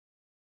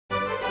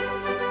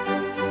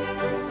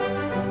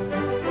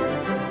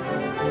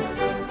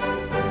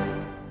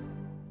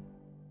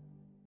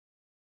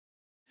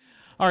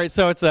All right,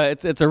 so it's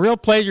a real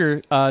pleasure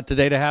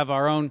today to have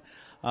our own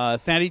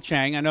Sandy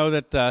Chang. I know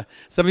that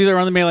some of you that are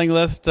on the mailing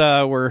list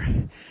were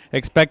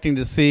expecting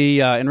to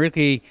see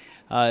Enrique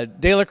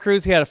de la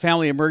Cruz. He had a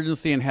family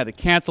emergency and had to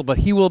cancel, but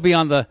he will be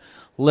on the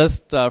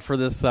list for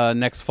this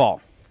next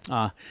fall.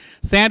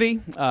 Sandy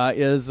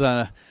is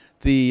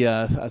the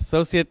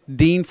Associate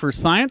Dean for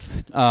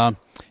Science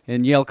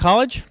in Yale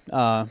College,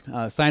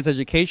 Science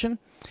Education.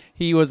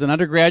 He was an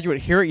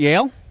undergraduate here at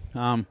Yale.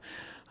 I'm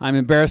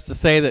embarrassed to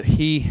say that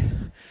he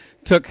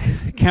took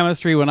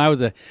chemistry when I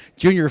was a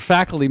junior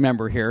faculty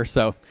member here,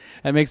 so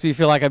it makes me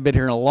feel like I've been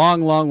here in a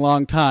long, long,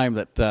 long time,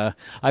 that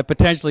I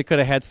potentially could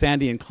have had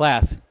Sandy in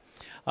class.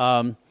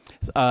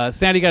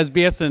 Sandy got his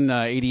BS in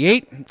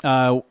 '88,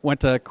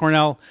 went to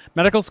Cornell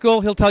Medical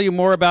School. He'll tell you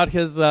more about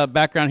his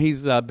background.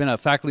 He's been a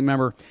faculty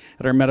member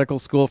at our medical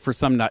school for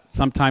some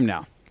time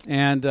now.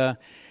 And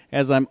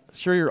as I'm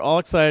sure you're all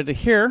excited to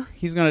hear,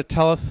 he's going to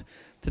tell us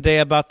today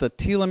about the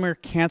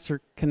telomere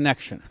cancer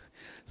connection.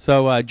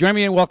 So join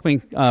me in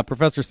welcoming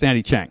Professor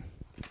Sandy Chang.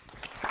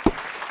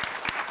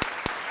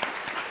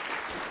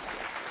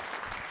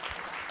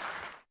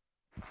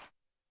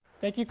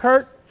 Thank you,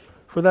 Kurt,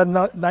 for that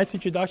nice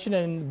introduction,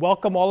 and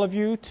welcome all of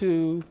you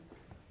to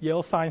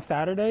Yale Science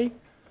Saturday.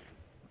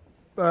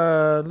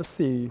 Let's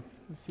see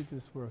if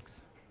this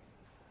works.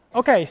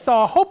 Okay, so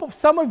I hope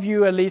some of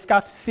you at least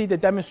got to see the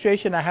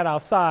demonstration I had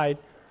outside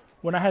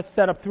when I had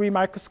set up 3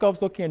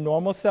 microscopes looking at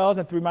normal cells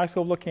and 3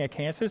 microscopes looking at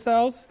cancer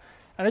cells.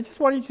 And I just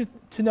wanted you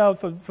to know,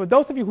 for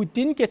those of you who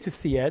didn't get to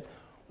see it,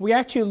 we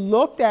actually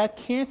looked at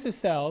cancer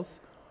cells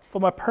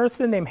from a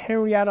person named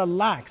Henrietta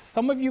Lacks.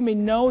 Some of you may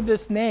know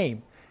this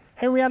name.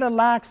 Henrietta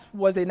Lacks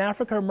was an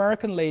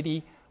African-American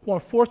lady who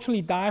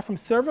unfortunately died from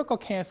cervical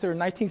cancer in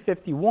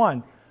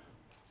 1951.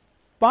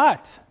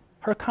 But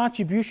her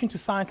contribution to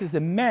science is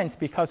immense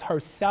because her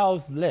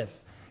cells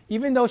live.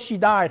 Even though she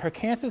died, her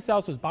cancer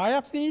cells was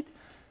biopsied,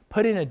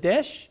 put in a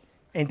dish,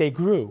 and they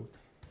grew.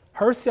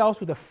 Her cells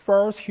were the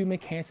first human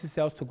cancer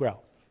cells to grow.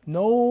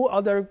 No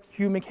other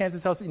human cancer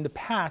cells in the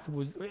past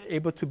was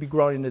able to be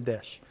grown in a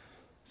dish.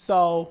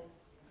 So,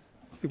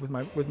 let's see,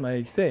 where's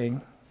my thing?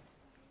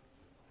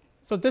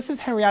 So this is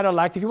Henrietta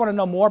Lacks. If you want to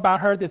know more about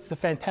her, this is a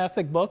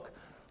fantastic book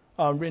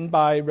written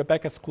by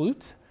Rebecca Skloot,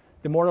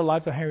 The Immortal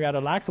Lives of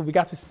Henrietta Lacks. So we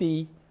got to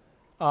see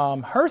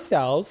her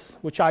cells,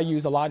 which I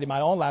use a lot in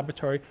my own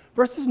laboratory,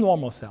 versus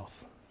normal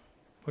cells.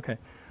 Okay.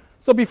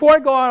 So before I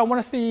go on, I want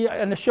to see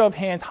in a show of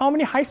hands, how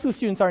many high school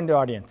students are in the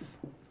audience?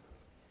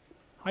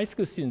 High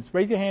school students,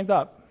 raise your hands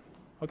up.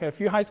 Okay, a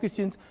few high school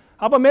students.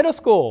 How about middle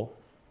school?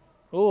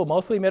 Oh,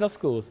 mostly middle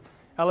schools.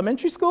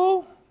 Elementary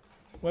school?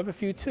 We have a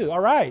few too. All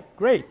right,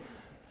 great.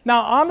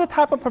 Now, I'm the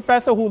type of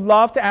professor who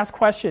loves to ask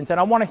questions, and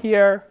I want to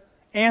hear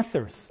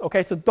answers.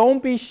 Okay, so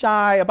don't be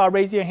shy about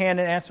raising your hand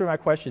and answering my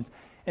questions.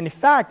 And in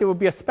fact, there will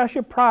be a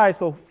special prize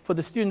for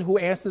the student who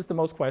answers the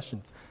most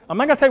questions. I'm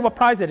not going to tell you what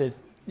prize it is.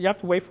 You have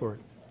to wait for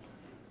it.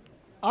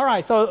 All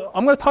right, so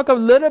I'm going to talk a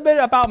little bit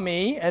about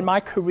me and my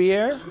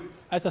career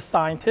as a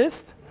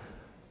scientist.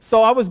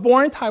 So I was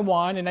born in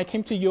Taiwan, and I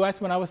came to the U.S.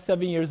 when I was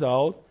 7 years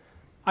old.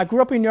 I grew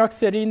up in New York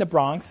City in the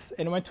Bronx,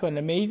 and went to an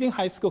amazing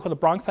high school called the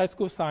Bronx High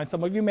School of Science.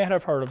 Some of you may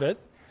have heard of it.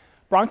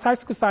 Bronx High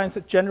School of Science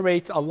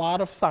generates a lot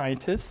of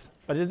scientists,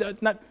 but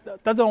it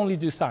doesn't only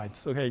do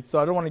science, okay? So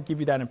I don't want to give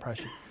you that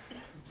impression.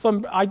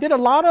 So I did a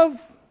lot of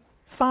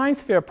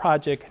science fair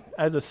projects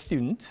as a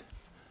student,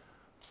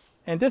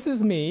 and this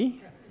is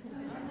me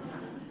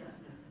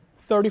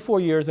 34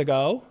 years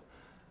ago.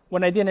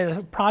 When I did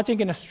a project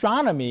in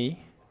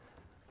astronomy,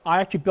 I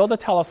actually built a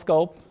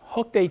telescope,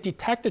 hooked a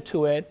detector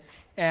to it,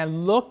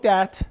 and looked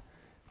at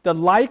the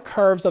light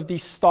curves of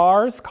these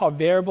stars called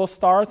variable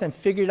stars and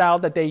figured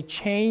out that they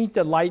change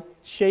the light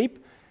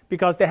shape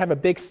because they have a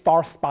big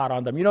star spot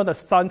on them. You know the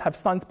suns have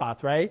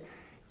sunspots, right?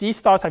 These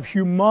stars have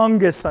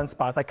humongous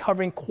sunspots, like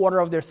covering a quarter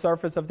of their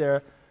surface of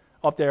their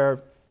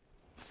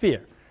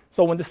sphere.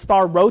 So when the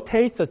star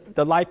rotates,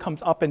 the light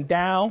comes up and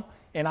down,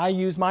 and I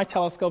use my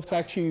telescope to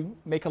actually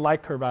make a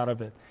light curve out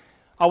of it.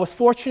 I was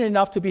fortunate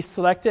enough to be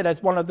selected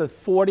as one of the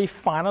 40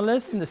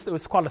 finalists in this. It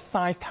was called a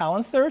Science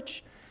Talent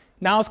Search.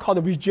 Now it's called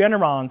the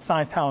Regeneron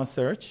Science Talent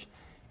Search.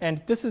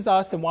 And this is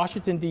us in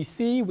Washington,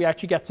 D.C. We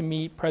actually got to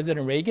meet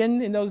President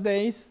Reagan in those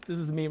days. This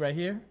is me right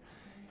here.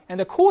 And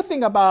the cool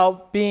thing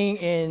about being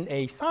in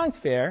a science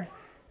fair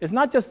is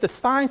not just the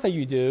science that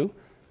you do,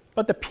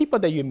 but the people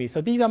that you meet. So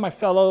these are my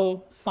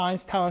fellow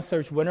Science Talent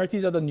Search winners.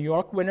 These are the New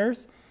York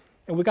winners.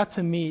 And we got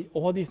to meet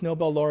all these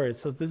Nobel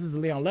laureates. So this is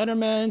Leon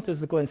Letterman, this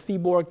is Glenn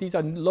Seaborg. These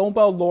are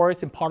Nobel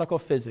laureates in particle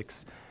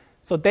physics.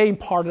 So they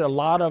imparted a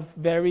lot of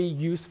very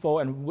useful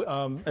and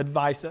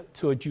advice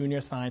to a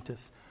junior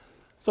scientist.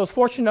 So I was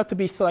fortunate enough to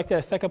be selected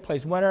as second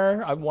place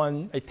winner. I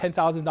won a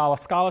 $10,000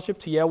 scholarship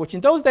to Yale, which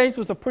in those days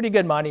was a pretty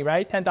good money,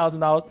 right?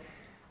 $10,000.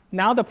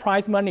 Now the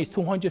prize money is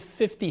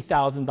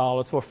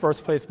 $250,000 for a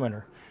first place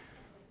winner.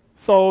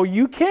 So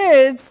you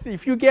kids,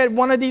 if you get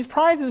one of these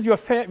prizes, your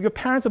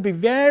parents will be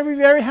very,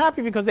 very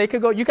happy because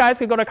you guys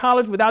could go to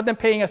college without them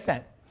paying a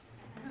cent,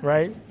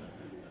 right?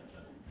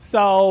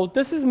 So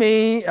this is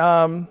me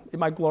in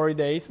my glory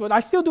days, but I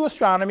still do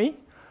astronomy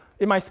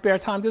in my spare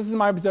time. This is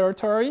my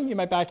observatory in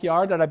my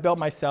backyard that I built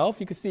myself.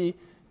 You can see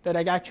that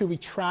it actually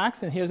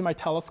retracts, and here's my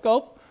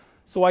telescope.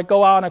 So I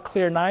go out on a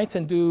clear night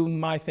and do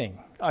my thing.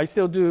 I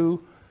still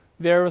do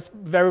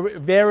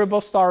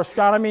variable star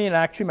astronomy, and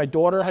actually my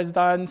daughter has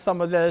done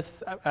some of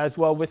this as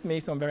well with me,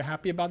 so I'm very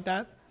happy about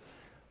that.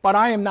 But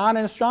I am not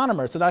an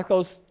astronomer, so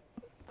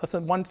that's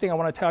one thing I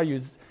want to tell you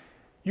is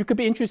you could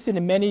be interested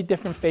in many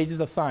different phases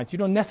of science. You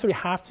don't necessarily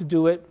have to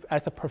do it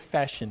as a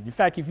profession. In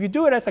fact, if you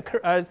do it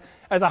as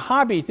a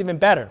hobby, it's even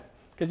better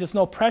because there's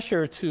no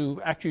pressure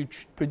to actually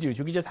produce.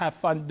 You can just have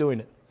fun doing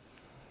it.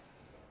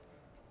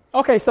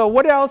 Okay, so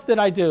what else did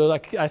I do?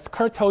 Like as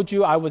Kurt told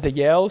you, I was a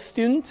Yale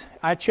student.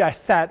 Actually, I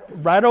sat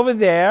right over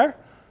there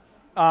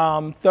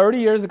 30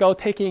 years ago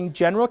taking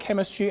general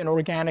chemistry and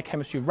organic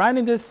chemistry right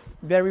in this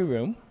very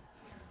room.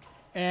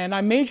 And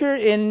I majored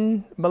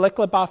in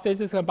molecular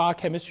biophysics and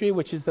biochemistry,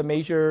 which is the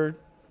major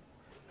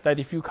that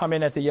if you come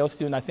in as a Yale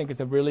student, I think is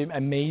a really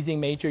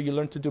amazing major. You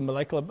learn to do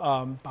molecular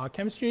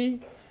biochemistry.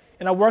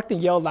 And I worked in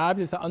Yale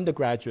labs as an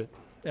undergraduate,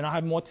 and I'll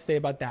have more to say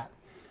about that.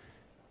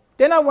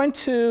 Then I went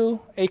to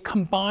a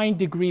combined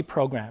degree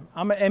program.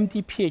 I'm an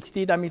MD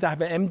PhD. That means I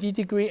have an MD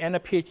degree and a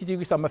PhD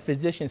degree, so I'm a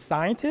physician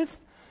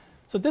scientist.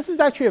 So this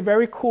is actually a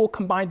very cool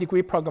combined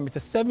degree program. It's a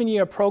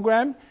 7-year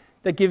program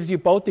that gives you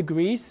both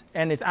degrees,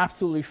 and it's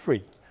absolutely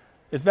free.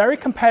 It's very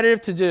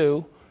competitive to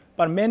do,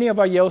 but many of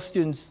our Yale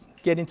students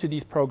get into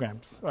these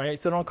programs, right?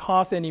 So it don't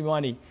cost any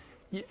money.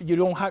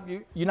 You're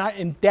not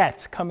in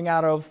debt coming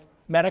out of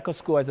medical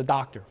school as a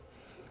doctor.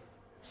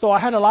 So I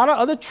had a lot of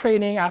other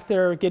training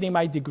after getting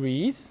my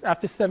degrees,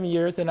 after 7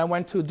 years, and I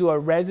went to do a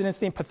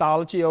residency in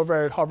pathology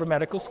over at Harvard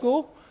Medical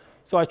School.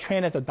 So I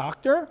trained as a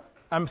doctor.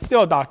 I'm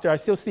still a doctor. I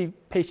still see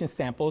patient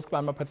samples, but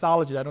I'm a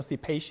pathologist. I don't see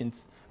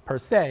patients per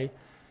se.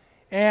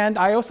 And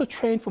I also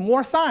trained for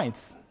more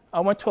science. I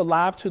went to a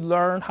lab to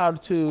learn how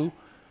to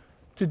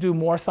do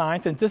more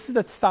science. And this is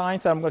the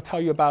science that I'm going to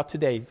tell you about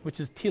today, which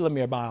is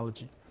telomere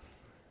biology.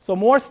 So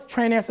more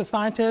training as a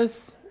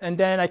scientist. And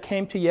then I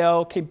came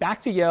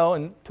back to Yale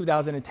in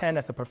 2010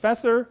 as a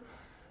professor.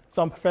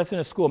 So I'm a professor in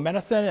the School of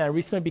Medicine, and I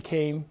recently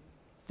became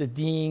the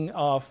Dean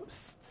of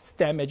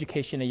STEM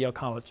education at Yale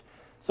College.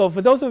 So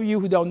for those of you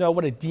who don't know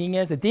what a dean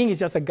is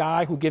just a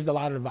guy who gives a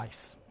lot of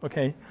advice.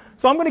 Okay?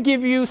 So I'm going to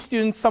give you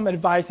students some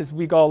advice as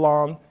we go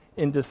along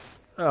in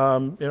this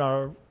in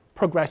our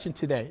progression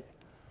today.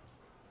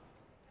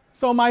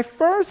 So my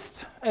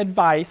first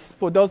advice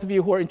for those of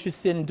you who are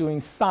interested in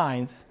doing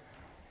science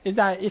is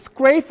that it's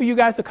great for you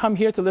guys to come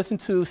here to listen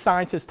to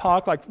scientists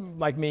talk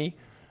like me,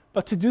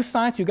 but to do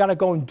science, you got to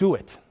go and do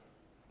it.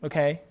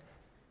 Okay?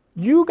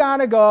 You got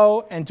to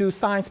go and do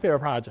science fair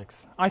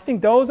projects. I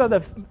think those are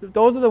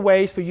the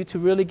ways for you to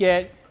really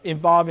get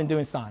involved in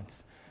doing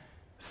science.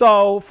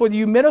 So for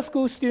you middle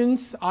school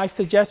students, I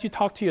suggest you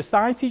talk to your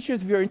science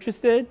teachers if you're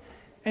interested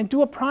and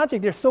do a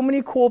project. There's so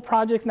many cool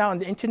projects now on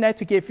the internet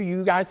for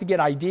you guys to get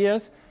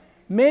ideas.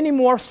 Many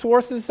more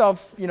sources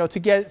to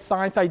get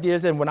science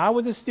ideas than when I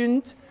was a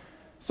student.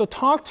 So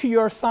talk to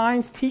your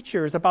science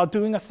teachers about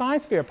doing a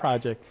science fair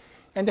project.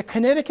 And the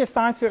Connecticut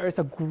Science Fair is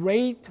a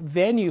great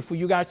venue for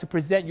you guys to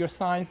present your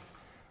science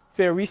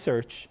fair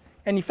research.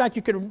 And in fact,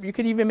 you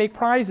could even make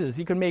prizes.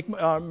 You can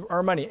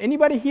earn money.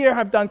 Anybody here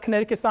have done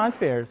Connecticut Science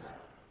Fairs?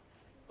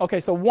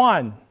 Okay, so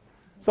one.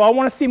 So I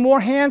want to see more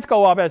hands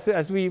go up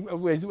as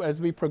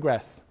we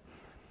progress.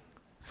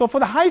 So for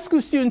the high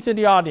school students in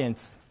the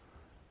audience,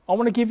 I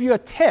want to give you a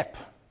tip.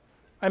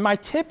 And my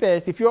tip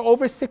is, if you're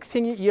over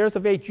 16 years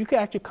of age, you can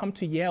actually come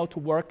to Yale to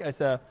work as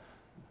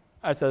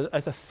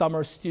a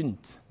summer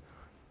student.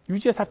 You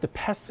just have to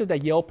pester the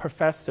Yale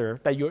professor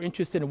that you're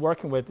interested in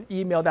working with,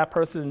 email that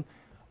person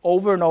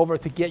over and over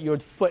to get your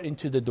foot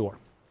into the door.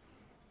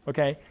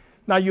 Okay?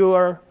 Now,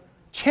 your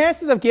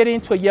chances of getting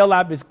into a Yale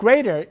lab is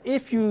greater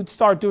if you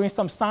start doing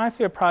some science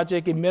fair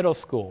project in middle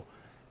school.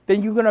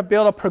 Then you're going to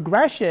build a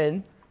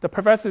progression. The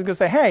professor is going to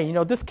say, hey,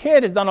 this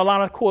kid has done a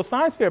lot of cool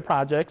science fair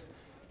projects.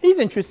 He's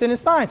interested in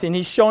science, and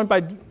he's shown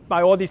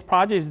by all these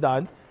projects he's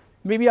done.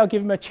 Maybe I'll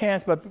give him a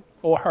chance, him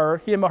or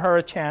her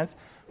a chance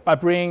by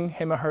bringing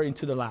him or her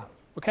into the lab.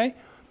 Okay?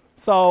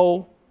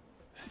 So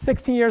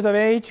 16 years of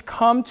age,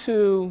 come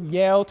to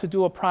Yale to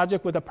do a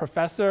project with a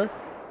professor,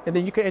 and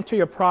then you can enter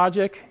your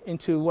project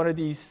into one of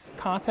these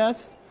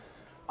contests.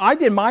 I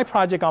did my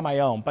project on my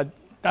own, but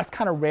that's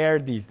kind of rare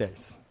these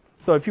days.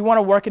 So if you want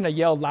to work in a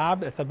Yale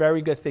lab, it's a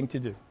very good thing to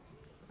do.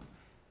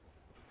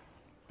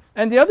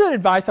 And the other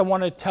advice I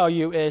want to tell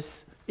you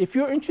is, if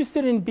you're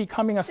interested in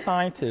becoming a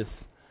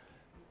scientist,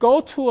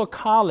 go to a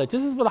college.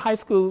 This is for the high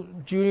school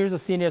juniors or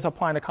seniors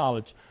applying to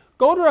college.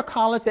 Go to a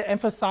college that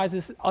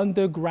emphasizes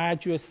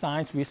undergraduate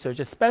science research,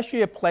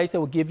 especially a place that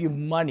will give you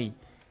money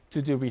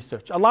to do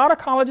research. A lot of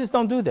colleges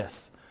don't do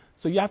this,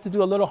 so you have to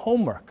do a little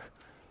homework.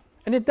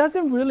 And it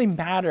doesn't really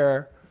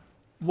matter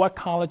what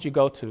college you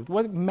go to.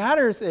 What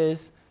matters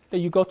is that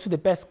you go to the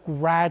best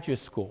graduate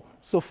school.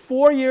 So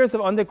 4 years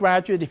of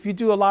undergraduate, if you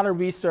do a lot of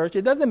research,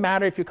 it doesn't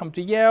matter if you come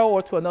to Yale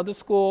or to another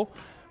school,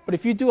 But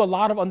if you do a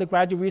lot of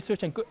undergraduate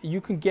research, and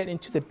you can get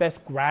into the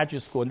best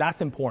graduate school, and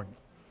that's important.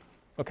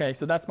 Okay,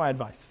 so that's my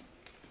advice.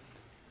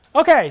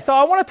 Okay, so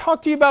I want to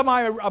talk to you about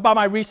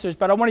my research,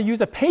 but I want to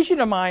use a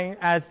patient of mine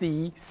as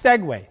the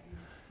segue.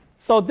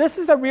 So this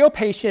is a real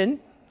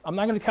patient. I'm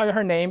not going to tell you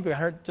her name, but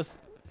her just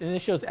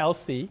initials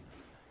LC.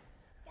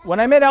 When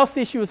I met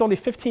LC, she was only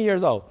 15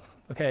 years old.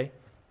 Okay,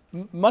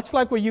 much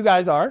like where you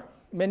guys are.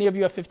 Many of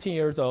you are 15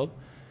 years old.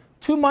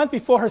 2 months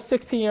before her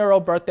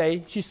 16-year-old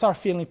birthday, she started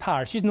feeling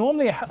tired. She's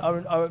normally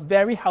a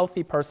very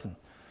healthy person.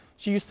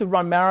 She used to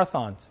run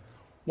marathons.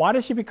 Why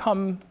did she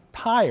become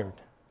tired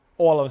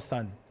all of a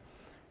sudden?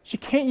 She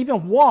can't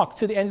even walk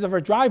to the ends of her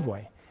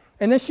driveway.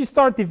 And then she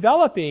started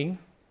developing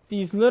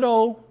these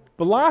little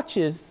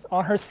blotches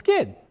on her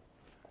skin.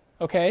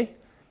 Okay?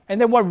 And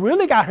then what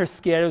really got her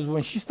scared is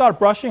when she started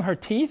brushing her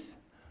teeth,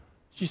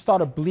 she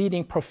started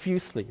bleeding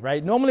profusely,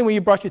 right? Normally when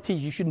you brush your teeth,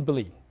 you shouldn't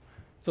bleed.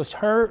 So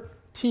her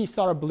teeth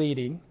started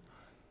bleeding,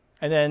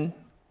 and then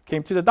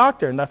came to the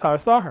doctor, and that's how I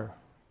saw her.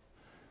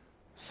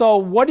 So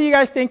what are you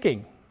guys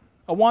thinking?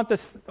 I want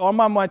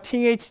my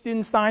teenage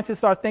student scientists to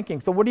start thinking.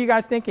 So what are you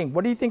guys thinking?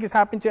 What do you think is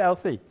happening to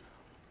LC?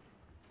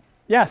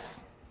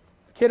 Yes,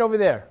 kid over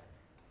there.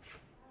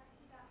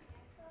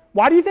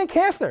 Why do you think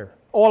cancer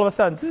all of a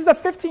sudden? This is a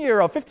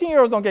 15-year-old.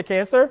 15-year-olds don't get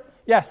cancer.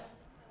 Yes.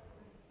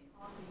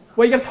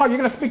 Well, you got to talk. You're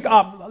going to speak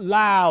up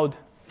loud.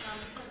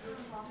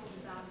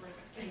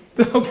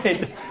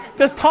 Okay.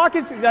 This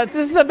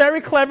is a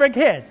very clever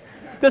kid.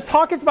 This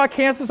talk is about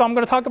cancer, so I'm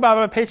going to talk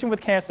about a patient with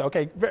cancer.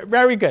 Okay.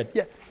 Very good.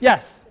 Yeah.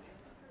 Yes.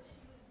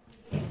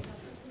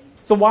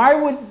 So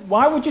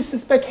why would you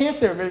suspect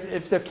cancer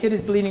if the kid is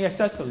bleeding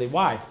excessively?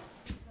 Why?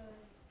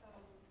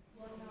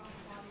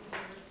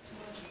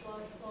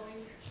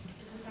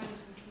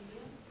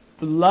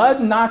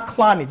 Blood not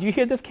clotting. Do you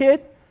hear this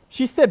kid?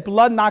 She said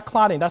blood not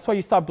clotting. That's why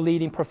you start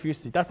bleeding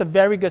profusely. That's a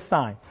very good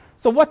sign.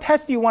 So what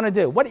test do you want to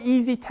do? What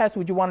easy test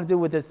would you want to do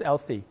with this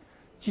LC?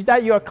 She's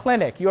at your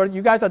clinic.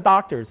 You guys are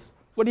doctors.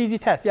 What easy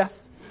test?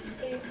 Yes?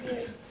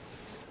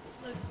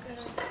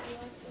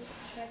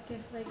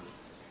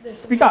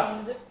 Speak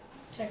up.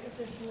 Check if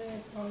there's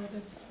fluid.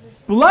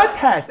 Blood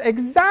test,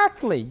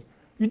 exactly.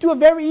 You do it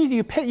very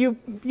easy.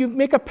 You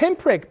make a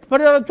pinprick, put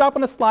it on a drop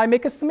on a slide,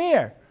 make a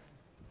smear.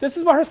 This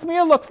is what her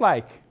smear looks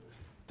like.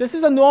 This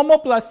is a normal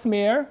blood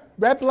smear,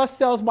 red blood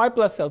cells, white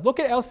blood cells. Look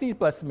at LC's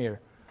blood smear.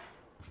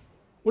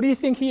 What do you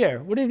think here?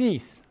 What are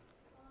these?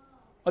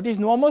 Are these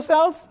normal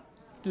cells?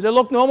 Do they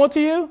look normal to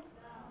you?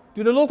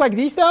 Do they look like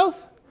these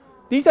cells?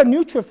 These are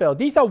neutrophils.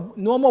 These are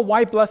normal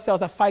white blood cells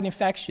that fight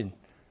infection.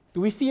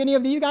 Do we see any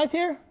of these guys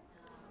here?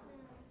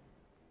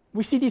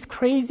 We see these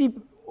crazy,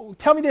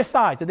 tell me their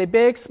size. Are they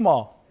big,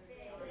 small?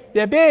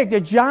 They're big, they're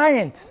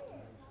giant.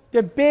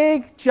 They're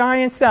big,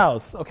 giant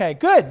cells. Okay,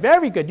 good,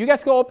 very good. You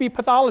guys go all be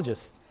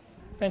pathologists.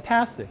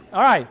 Fantastic.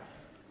 All right.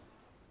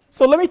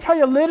 So let me tell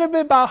you a little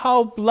bit about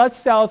how blood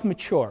cells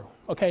mature.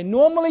 Okay,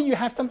 normally you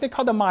have something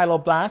called a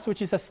myeloblast,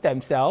 which is a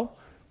stem cell.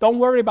 Don't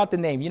worry about the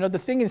name. You know, the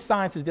thing in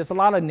science is there's a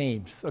lot of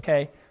names,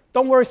 okay?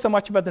 Don't worry so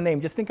much about the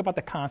name. Just think about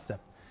the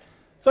concept.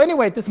 So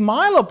anyway, this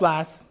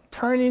myeloblast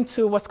turned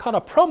into what's called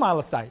a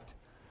promyelocyte.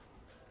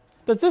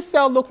 Does this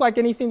cell look like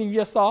anything that you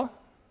just saw?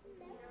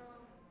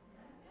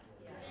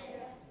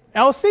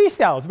 LC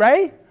cells,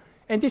 right?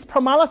 And these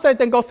promyelocytes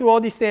then go through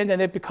all these things and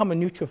they become a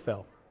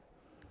neutrophil.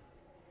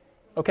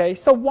 Okay,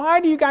 so why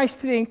do you guys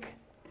think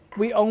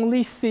we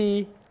only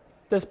see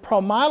this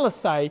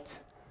promyelocyte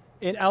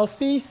in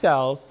LC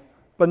cells,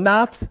 but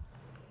not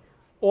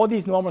all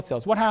these normal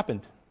cells? What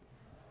happened?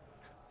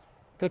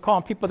 They call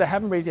on people that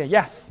haven't raised their hand.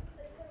 Yes?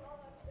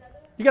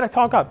 You got to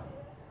talk up.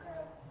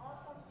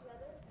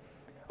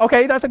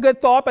 Okay, that's a good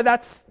thought, but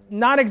that's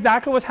not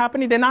exactly what's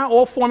happening. They're not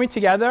all forming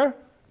together.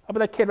 How about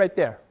that kid right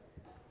there?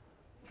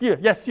 You,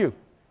 yes, you.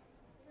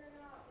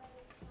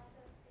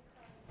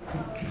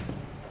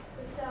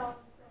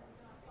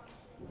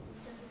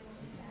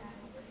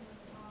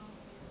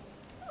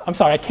 I'm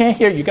sorry, I can't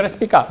hear you. You got to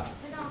speak up.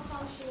 They're not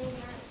functioning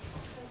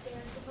like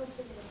they're supposed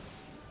to be.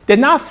 They're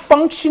not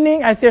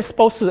functioning as they're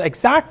supposed to.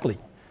 Exactly.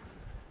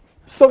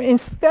 So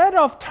instead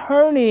of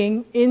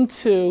turning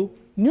into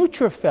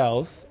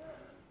neutrophils,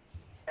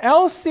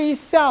 LC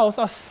cells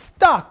are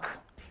stuck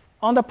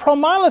on the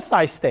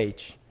promyelocyte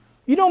stage.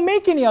 You don't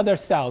make any other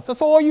cells.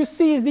 That's all you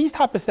see is these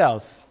type of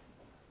cells.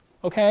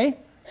 Okay?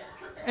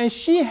 And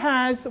she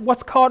has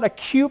what's called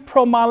acute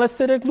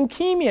promyelocytic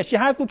leukemia. She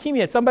has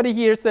leukemia. Somebody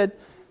here said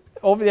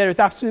over there is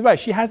absolutely right.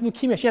 She has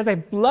leukemia. She has a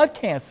blood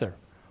cancer.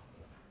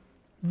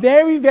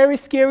 Very, very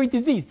scary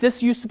disease.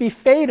 This used to be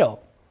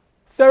fatal.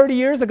 30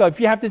 years ago, if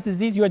you have this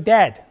disease, you're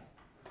dead.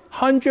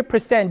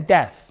 100%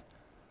 death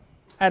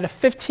at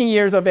 15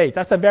 years of age.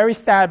 That's a very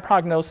sad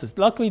prognosis.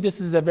 Luckily,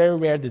 this is a very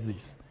rare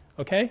disease.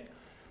 Okay?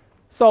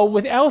 So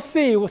with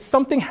LC,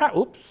 something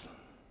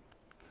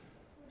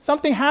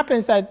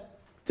happens that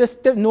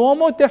the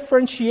normal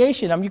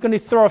differentiation, I'm going to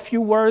throw a few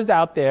words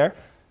out there.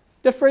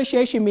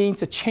 Differentiation means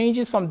the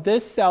changes from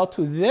this cell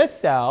to this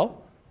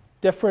cell.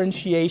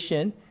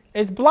 Differentiation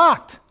is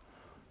blocked.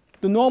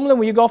 Normally,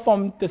 when you go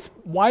from this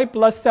white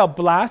blood cell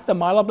blast, the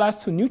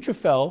myeloblast, to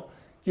neutrophil,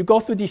 you go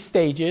through these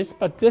stages,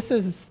 but this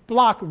is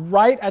blocked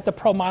right at the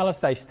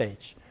promyelocyte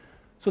stage.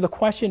 So the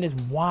question is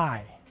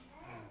why?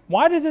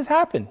 Why does this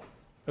happen?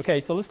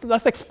 Okay, so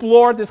let's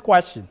explore this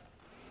question.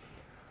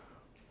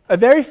 A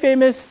very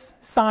famous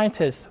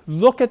scientist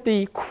looked at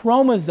the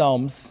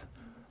chromosomes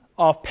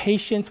of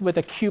patients with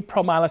acute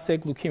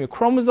promyelocytic leukemia.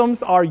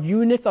 Chromosomes are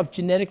units of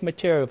genetic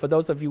material, for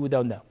those of you who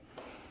don't know.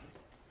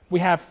 We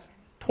have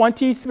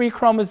 23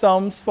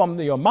 chromosomes from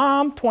your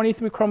mom,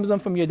 23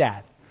 chromosomes from your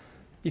dad.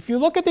 If you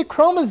look at the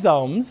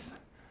chromosomes,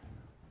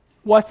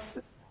 what's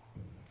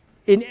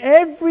in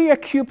every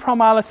acute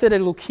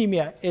promyelocytic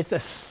leukemia is a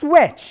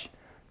switch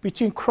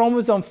between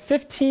chromosome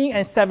 15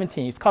 and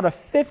 17. It's called a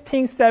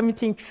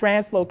 15-17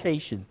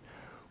 translocation.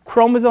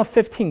 Chromosome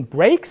 15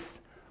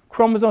 breaks,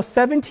 chromosome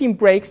 17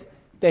 breaks,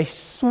 they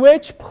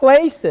switch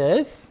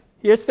places.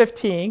 Here's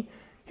 15,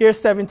 here's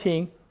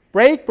 17,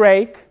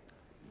 break,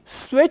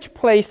 switch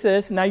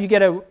places. Now you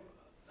get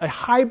a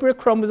hybrid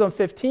chromosome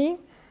 15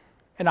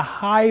 and a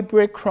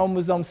hybrid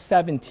chromosome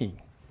 17.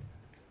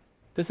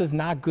 This is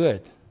not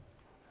good.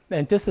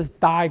 And this is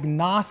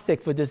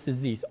diagnostic for this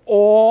disease.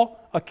 All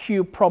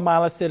acute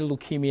promyelocytic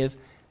leukemias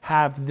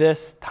have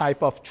this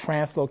type of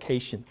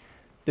translocation.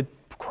 The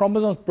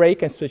chromosomes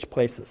break and switch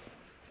places.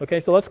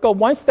 Okay, so let's go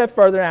one step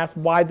further and ask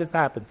why this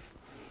happens.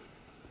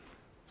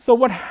 So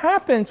what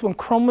happens when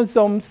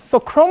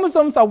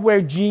chromosomes are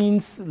where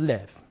genes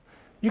live.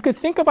 You could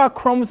think about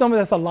chromosomes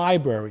as a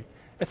library.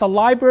 It's a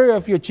library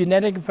of your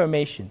genetic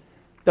information.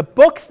 The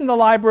books in the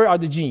library are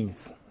the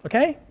genes,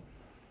 okay?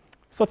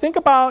 So think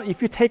about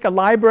if you take a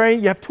library,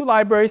 you have two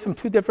libraries from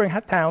two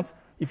different towns.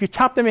 If you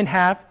chop them in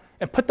half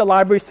and put the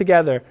libraries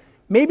together,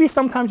 maybe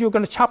sometimes you're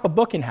going to chop a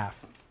book in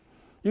half.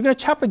 You're going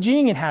to chop a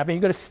gene in half, and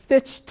you're going to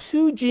stitch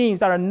two genes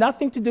that are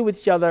nothing to do with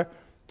each other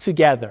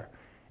together.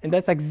 And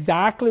that's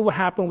exactly what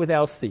happened with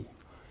LC.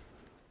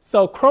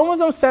 So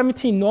chromosome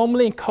 17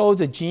 normally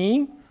encodes a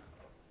gene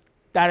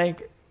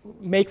that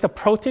makes a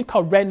protein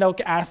called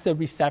retinoic acid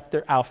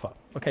receptor alpha.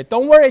 Okay,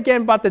 don't worry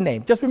again about the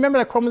name. Just remember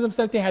that chromosome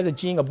 17 has a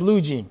gene, a blue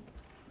gene.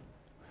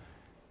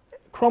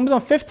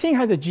 Chromosome 15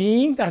 has a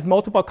gene that has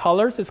multiple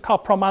colors. It's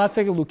called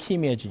promyelocytic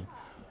leukemia gene.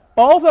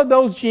 Both of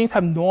those genes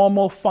have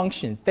normal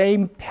functions. They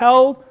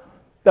tell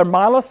their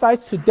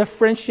myelocytes to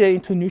differentiate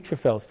into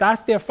neutrophils.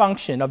 That's their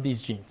function of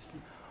these genes.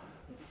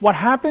 What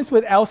happens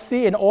with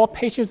LC in all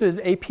patients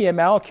with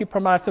APML, acute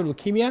promyelocytic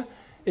leukemia,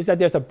 is that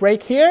there's a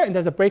break here and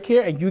there's a break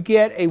here, and you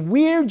get a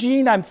weird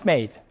gene that's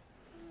made.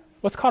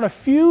 What's called a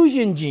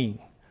fusion gene.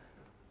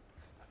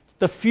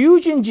 The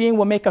fusion gene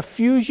will make a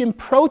fusion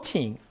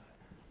protein,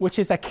 which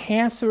is a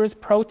cancerous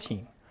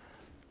protein.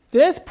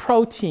 This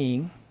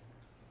protein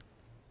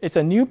is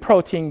a new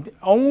protein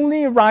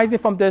only arising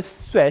from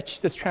this switch,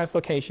 this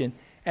translocation,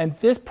 and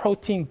this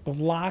protein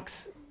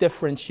blocks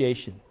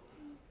differentiation,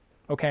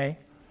 okay?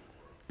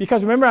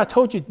 Because remember I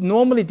told you,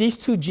 normally these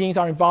two genes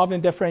are involved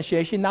in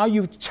differentiation. Now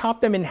you chop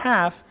them in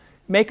half,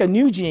 make a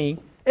new gene,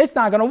 it's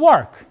not gonna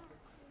work.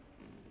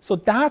 So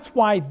that's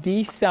why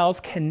these cells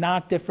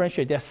cannot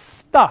differentiate. They're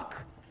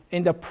stuck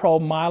in the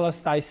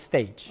promyelocyte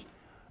stage.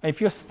 And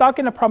if you're stuck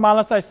in the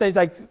promyelocyte stage,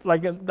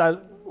 like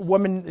the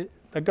woman,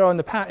 the girl in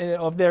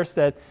the up there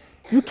said,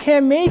 you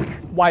can't make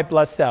white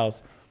blood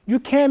cells. You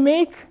can't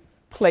make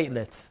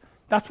platelets.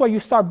 That's why you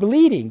start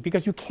bleeding,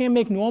 because you can't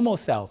make normal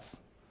cells,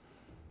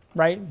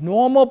 right?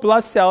 Normal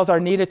blood cells are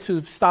needed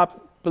to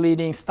stop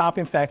bleeding, stop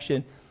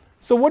infection.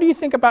 So what do you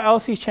think about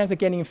LC's chance of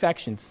getting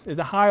infections? Is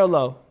it high or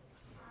low?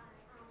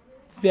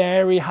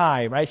 Very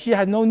high, right? She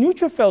has no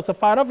neutrophils to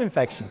fight off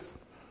infections.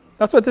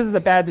 That's why this is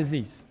a bad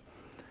disease.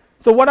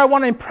 So what I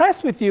want to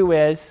impress with you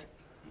is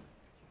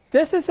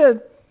this is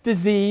a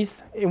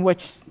disease in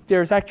which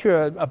there's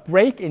actually a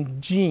break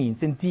in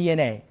genes, in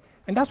DNA.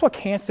 And that's what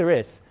cancer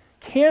is.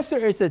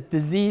 Cancer is a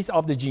disease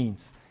of the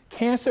genes.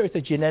 Cancer is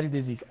a genetic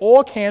disease.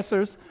 All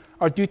cancers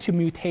are due to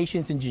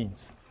mutations in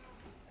genes.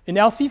 In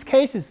LC's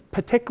case, it's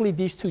particularly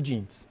these two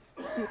genes.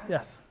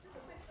 Yes? Just a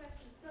quick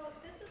question. So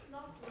this is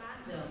not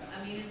random. I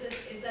mean,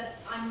 is that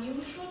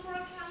unusual for a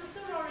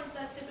cancer, or is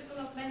that typical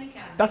of many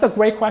cancers? That's a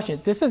great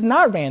question. This is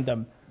not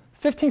random.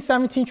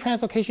 15-17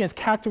 translocation is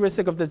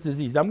characteristic of this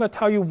disease. I'm going to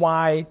tell you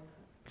why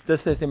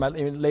this is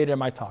later in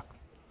my talk.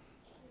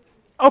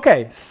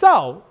 Okay,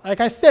 so like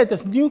I said,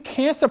 this new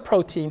cancer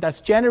protein that's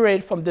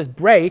generated from this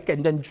break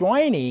and then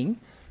joining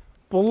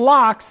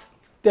blocks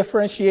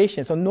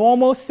differentiation. So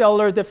normal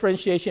cellular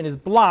differentiation is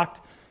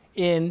blocked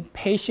in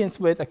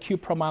patients with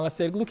acute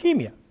promyelocytic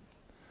leukemia.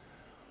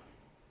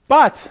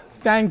 But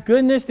thank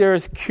goodness there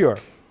is a cure.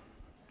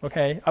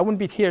 Okay, I wouldn't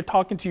be here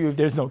talking to you if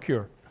there's no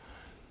cure.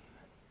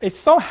 It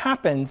so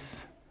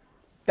happens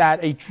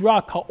that a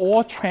drug called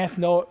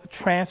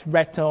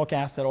all-trans-retinoic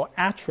acid, or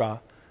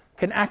ATRA,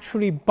 can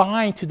actually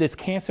bind to this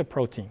cancer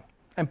protein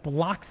and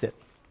blocks it.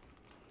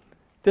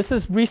 This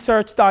is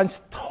research done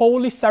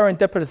totally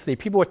serendipitously.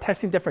 People were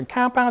testing different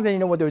compounds, and you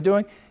know what they were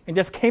doing, and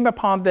just came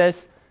upon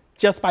this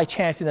just by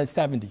chance in the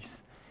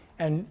 70s.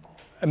 And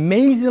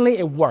amazingly,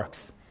 it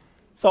works.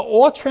 So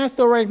all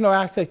transthyretic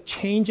acid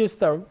changes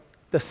the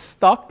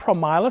stuck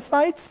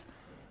promyelocytes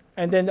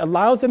and then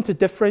allows them to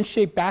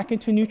differentiate back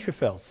into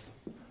neutrophils.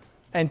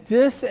 And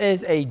this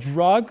is a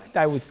drug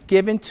that was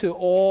given to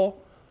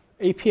all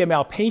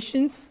APML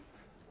patients,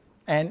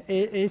 and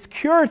it is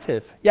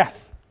curative.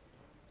 Yes?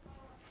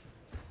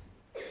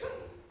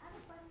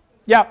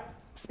 Yeah,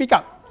 speak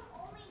up.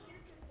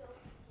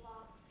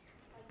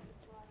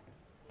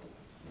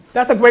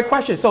 That's a great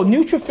question. So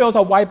neutrophils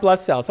are white blood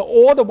cells. So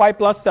all the white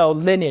blood cell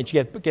lineage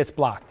gets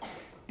blocked.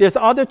 There's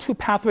other two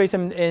pathways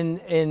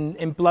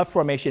in blood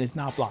formation is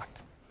not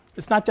blocked.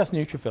 It's not just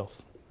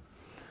neutrophils.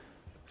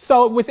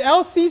 So with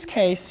LC's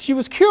case, she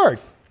was cured.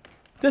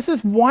 This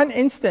is one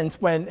instance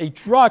when a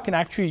drug can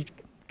actually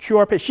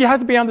cure a patient. She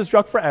has to be on this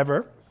drug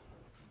forever.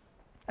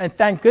 And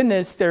thank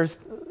goodness there's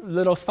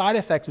little side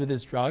effects with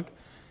this drug.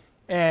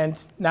 And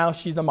now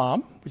she's a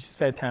mom, which is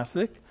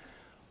fantastic.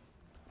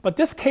 But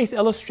this case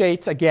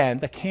illustrates, again,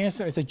 that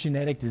cancer is a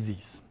genetic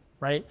disease,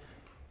 right?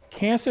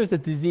 Cancer is the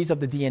disease of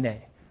the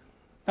DNA.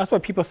 That's why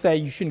people say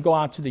you shouldn't go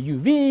out to the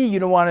UV. You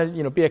don't want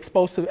to be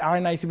exposed to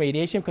ionizing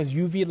radiation because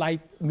UV light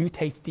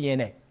mutates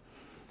DNA.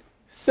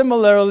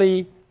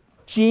 Similarly,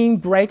 gene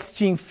breaks,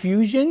 gene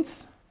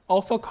fusions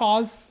also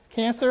cause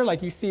cancer,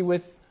 like you see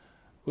with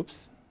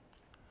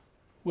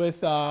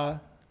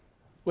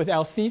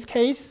LC's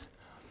case.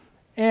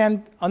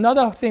 And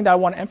another thing that I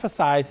want to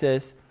emphasize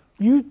is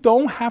you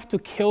don't have to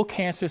kill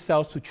cancer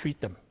cells to treat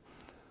them.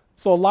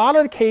 So a lot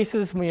of the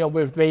cases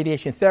with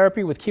radiation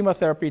therapy, with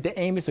chemotherapy, the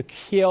aim is to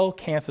kill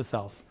cancer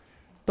cells.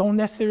 Don't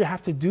necessarily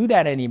have to do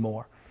that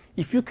anymore.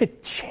 If you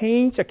could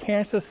change a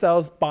cancer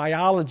cell's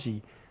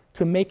biology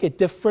to make it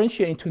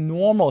differentiate into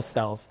normal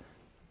cells,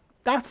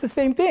 that's the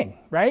same thing,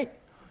 right?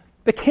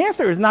 The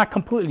cancer is not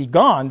completely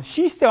gone.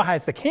 She still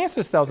has the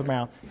cancer cells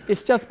around.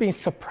 It's just being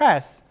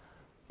suppressed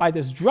by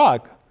this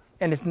drug,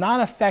 and it's not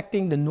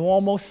affecting the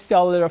normal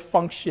cellular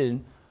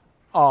function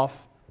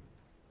of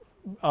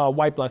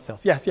white blood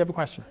cells. Yes, you have a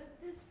question?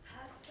 Could this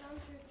pass down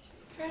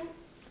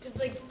to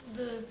children? Could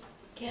the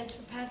cancer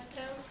pass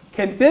down?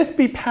 Can this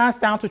be passed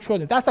down to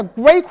children? That's a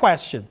great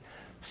question.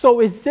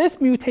 So is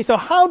this mutation? So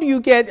how do you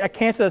get a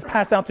cancer that's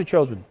passed down to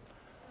children?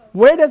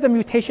 Where does the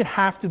mutation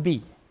have to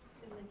be?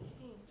 In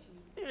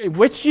the gene.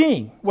 Which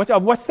gene?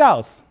 What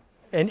cells?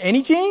 In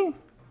any gene?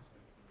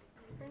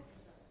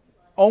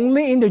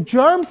 Only in the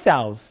germ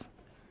cells.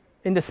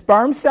 In the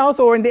sperm cells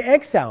or in the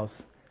egg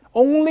cells.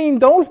 Only in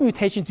those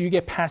mutations do you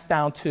get passed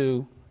down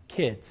to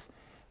kids.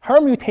 Her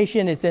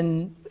mutation is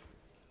in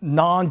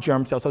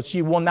non-germ cells, so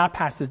she will not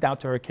pass this down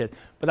to her kids.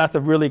 But that's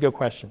a really good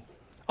question.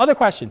 Other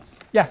questions?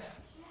 Yes?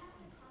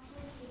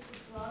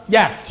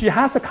 Yes, she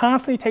has to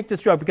constantly take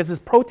this drug because this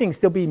protein is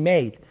still being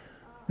made.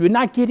 You're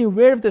not getting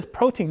rid of this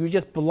protein. You're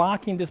just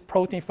blocking this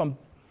protein from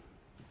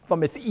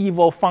its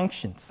evil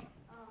functions.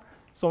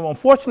 So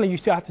unfortunately, you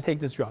still have to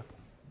take this drug.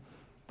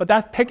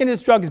 But taking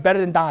this drug is better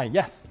than dying.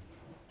 Yes?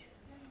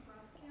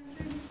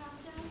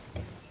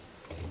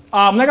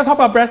 I'm not going to talk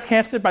about breast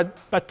cancer,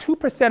 but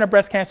 2% of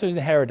breast cancer is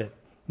inherited.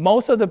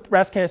 Most of the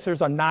breast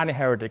cancers are not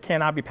inherited,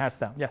 cannot be passed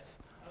down. Yes?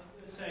 I was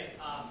going to say,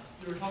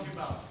 you were talking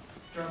about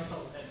germ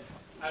cells, and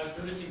I was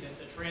noticing that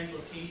the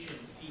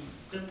translocation seems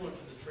similar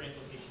to the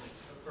translocation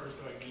that occurs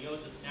during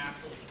meiosis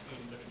naturally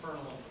between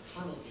maternal and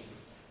paternal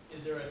genes.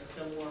 Is there a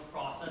similar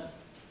process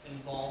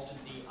involved in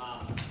the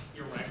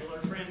irregular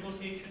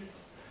translocation?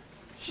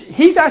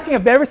 He's asking a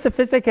very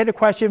sophisticated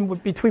question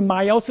between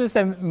meiosis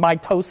and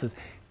mitosis.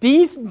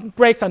 These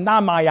breaks are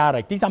not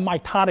meiotic. These are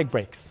mitotic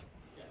breaks.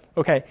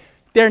 Okay?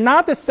 They're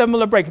not the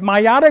similar breaks.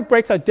 Meiotic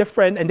breaks are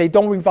different, and they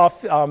don't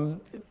involve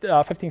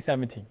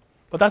 1517.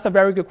 But that's a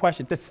very good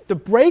question. The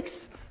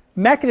breaks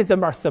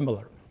mechanism are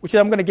similar, which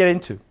I'm going to get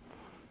into.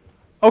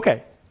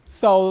 Okay,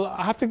 so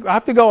I have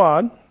to go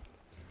on.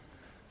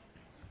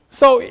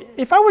 So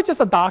if I were just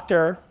a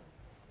doctor,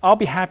 I'll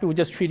be happy with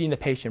just treating the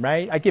patient,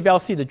 right? I give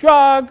LC the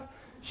drug,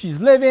 she's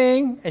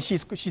living, and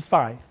she's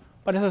fine.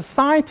 But as a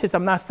scientist,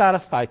 I'm not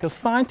satisfied because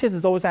scientists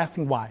is always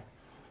asking why.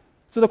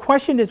 So the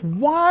question is,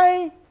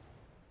 why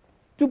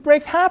do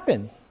breaks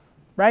happen,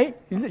 right?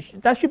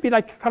 That should be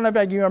kind of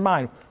like in your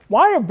mind.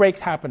 Why are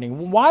breaks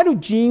happening? Why do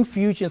gene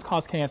fusions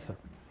cause cancer?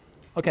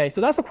 Okay,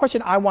 so that's the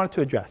question I wanted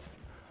to address.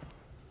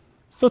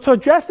 So to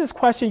address this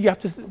question, we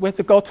have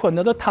to go to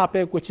another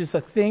topic, which is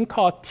a thing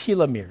called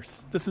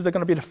telomeres. This is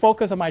going to be the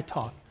focus of my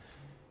talk.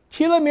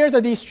 Telomeres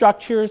are these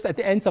structures at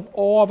the ends of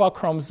all of our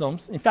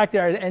chromosomes. In fact,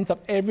 they're at the ends of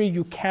every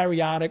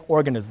eukaryotic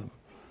organism.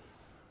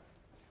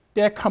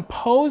 They're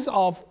composed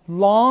of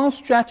long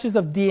stretches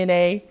of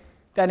DNA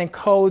that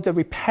encodes a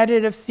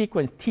repetitive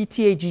sequence,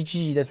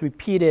 TTAGG, that's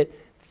repeated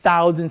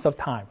thousands of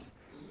times.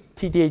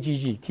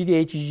 TTAGG,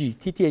 TTAGG,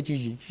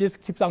 TTAGG. It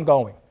just keeps on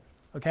going,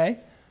 okay?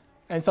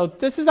 And so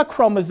this is a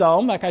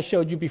chromosome, like I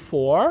showed you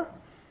before.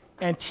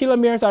 And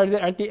telomeres are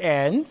at the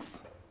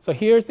ends. So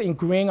here's in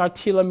green our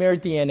telomere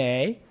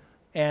DNA.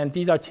 And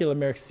these are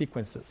telomeric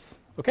sequences,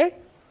 okay?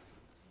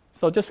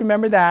 So just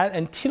remember that.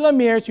 And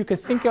telomeres, you could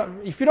think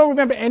of, if you don't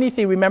remember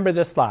anything, remember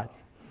this slide.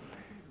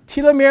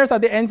 Telomeres are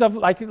the ends of,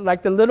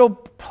 like the little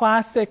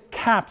plastic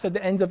caps at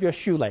the ends of your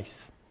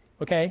shoelace.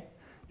 okay?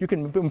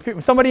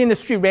 When somebody in the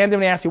street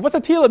randomly asks you, what's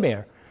a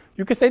telomere?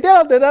 You could say,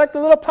 they're like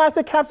the little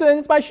plastic caps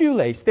in my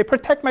shoelace. They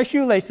protect my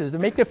shoelaces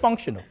and make them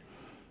functional,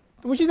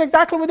 which is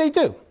exactly what they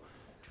do.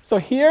 So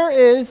here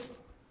is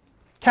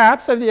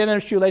caps at the end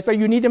of the shoelace, but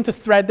you need them to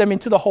thread them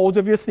into the holes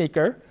of your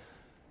sneaker.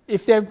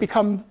 If they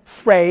become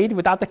frayed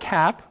without the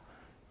cap,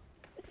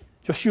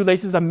 your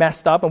shoelaces are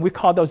messed up, and we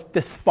call those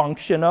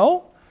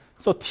dysfunctional.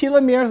 So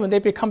telomeres, when they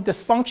become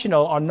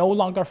dysfunctional, are no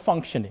longer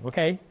functioning,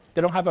 okay?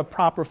 They don't have a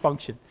proper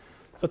function.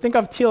 So think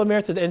of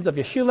telomeres at the ends of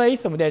your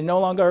shoelace, and when they're no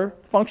longer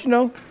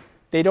functional,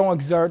 they don't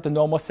exert the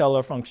normal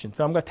cellular function.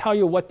 So I'm going to tell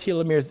you what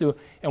telomeres do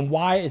and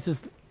why is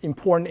this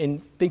important in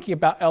thinking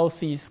about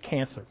LC's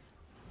cancer.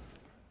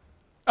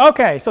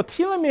 Okay, so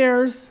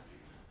telomeres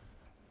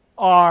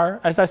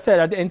are, as I said,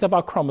 at the ends of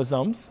our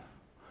chromosomes.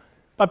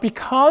 But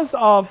because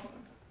of,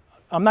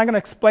 I'm not going to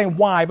explain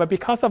why, but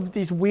because of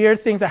these weird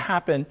things that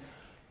happen,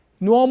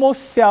 normal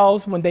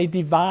cells, when they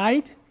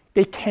divide,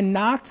 they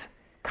cannot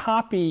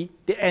copy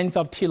the ends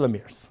of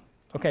telomeres.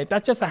 Okay,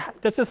 that's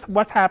just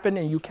what's happened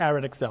in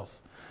eukaryotic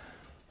cells.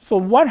 So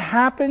what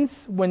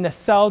happens when the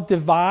cell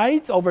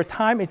divides over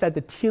time is that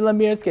the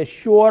telomeres get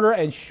shorter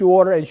and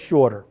shorter and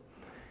shorter.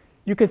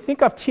 You can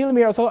think of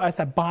telomeres also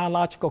as a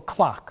biological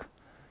clock.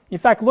 In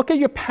fact, look at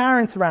your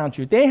parents around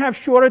you. They have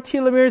shorter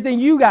telomeres than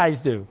you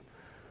guys do,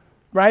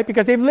 right?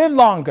 Because they've lived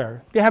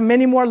longer. They have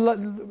many more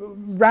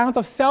rounds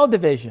of cell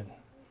division,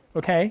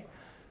 okay?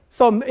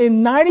 So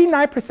in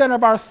 99%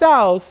 of our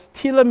cells,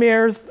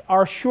 telomeres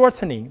are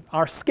shortening.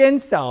 Our skin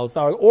cells,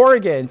 our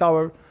organs,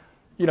 our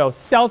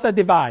cells that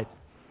divide.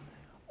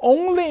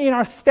 Only in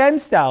our stem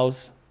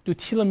cells do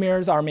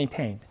telomeres are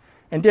maintained.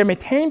 And they're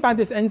maintained by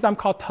this enzyme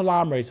called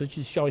telomerase, which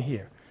is shown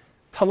here.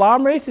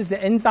 Telomerase is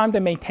the enzyme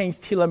that maintains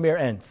telomere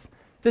ends.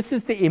 This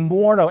is the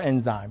immortal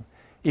enzyme.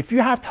 If you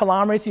have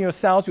telomerase in your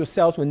cells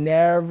will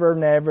never,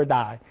 never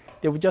die.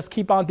 They will just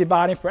keep on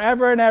dividing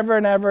forever and ever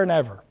and ever and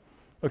ever.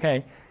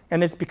 Okay?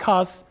 And it's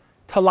because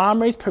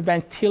telomerase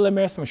prevents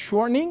telomeres from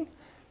shortening.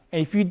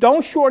 And if you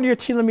don't shorten your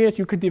telomeres,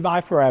 you could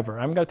divide forever.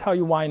 I'm going to tell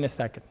you why in a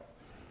second.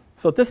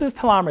 So this is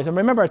telomerase. And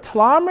remember,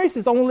 telomerase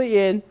is only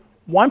in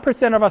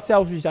 1% of our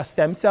cells, which are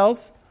stem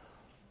cells,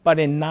 but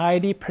in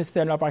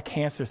 90% of our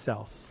cancer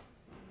cells.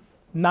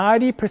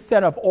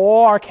 90% of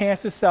all our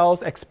cancer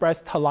cells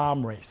express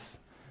telomerase.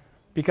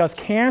 Because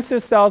cancer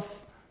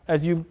cells,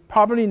 as you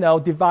probably know,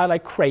 divide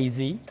like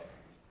crazy.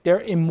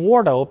 They're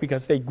immortal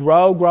because they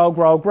grow, grow,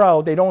 grow,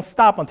 grow. They don't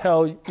stop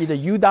until either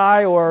you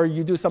die or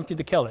you do something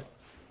to kill it.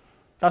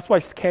 That's why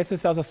cancer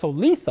cells are so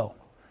lethal,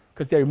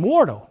 because they're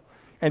immortal.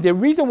 And the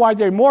reason why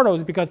they're immortal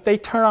is because they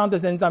turn on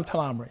this enzyme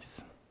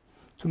telomerase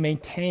to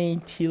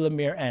maintain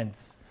telomere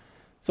ends.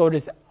 So it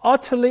is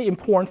utterly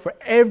important for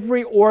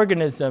every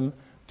organism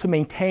to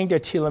maintain their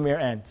telomere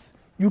ends.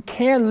 You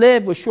can't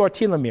live with short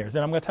telomeres,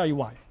 and I'm going to tell you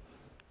why.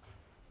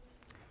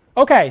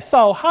 Okay,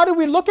 so how do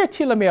we look at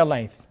telomere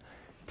length?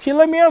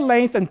 Telomere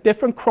length and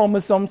different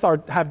chromosomes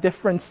have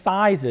different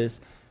sizes.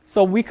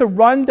 So we could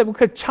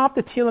chop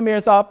the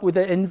telomeres up with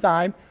an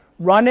enzyme,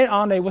 run it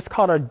on what's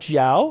called a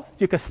gel. So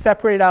you could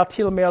separate out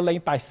telomere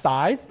length by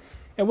size.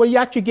 And what you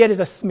actually get is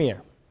a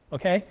smear.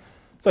 Okay?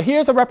 So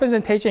here's a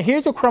representation.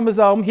 Here's a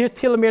chromosome. Here's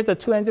telomeres at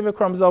two ends of a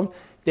chromosome.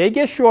 They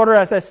get shorter,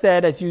 as I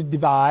said, as you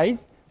divide,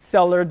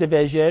 cellular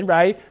division,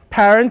 right?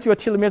 Parents, your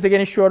telomeres are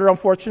getting shorter,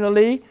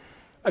 unfortunately.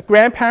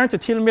 Grandparents, the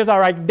telomeres are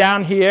right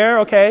down here,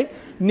 okay?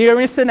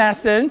 Nearing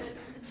senescence.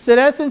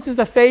 Senescence is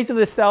a phase of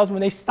the cells when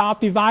they stop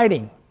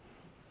dividing.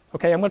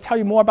 Okay, I'm going to tell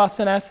you more about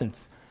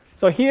senescence.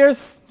 So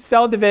here's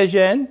cell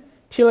division.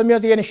 Telomeres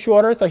are getting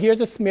shorter. So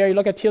here's a smear. You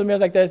look at telomeres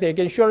like this. They're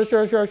getting shorter,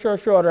 shorter, shorter,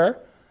 shorter, shorter.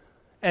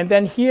 And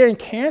then here in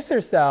cancer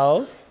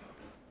cells,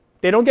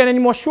 they don't get any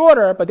more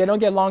shorter, but they don't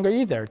get longer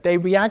either. They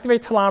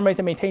reactivate telomerase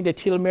and maintain the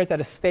telomeres at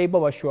a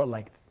stable but short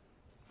length.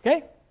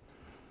 Okay?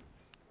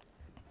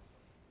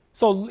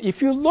 So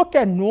if you look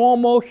at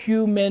normal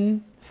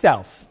human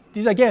cells,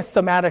 these are, again,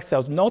 somatic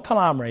cells, no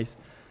telomerase.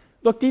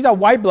 Look, these are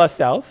white blood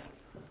cells.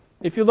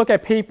 If you look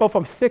at people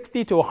from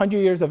 60 to 100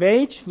 years of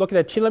age, look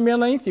at the telomere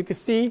length, you can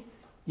see,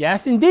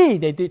 yes,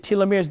 indeed, the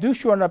telomeres do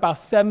shorten about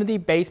 70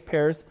 base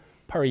pairs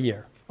per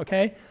year.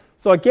 Okay?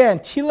 So again,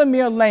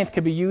 telomere length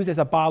can be used as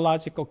a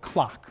biological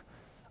clock,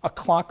 a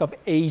clock of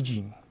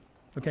aging.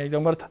 Okay, so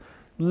I'm going to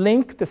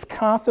link this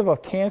concept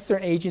of cancer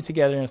and aging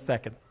together in a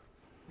second.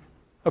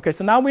 Okay,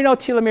 so now we know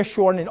telomeres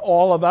shorten in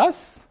all of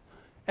us,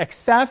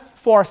 except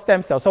for our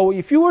stem cells. So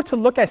if you were to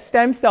look at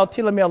stem cell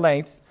telomere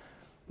length,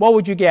 what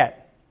would you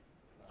get?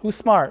 Who's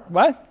smart?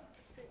 What?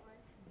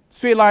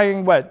 Straight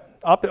line, what?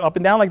 Up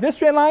and down like this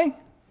straight line?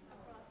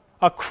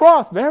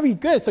 Across. Very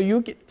good.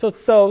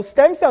 So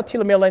stem cell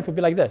telomere length would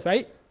be like this,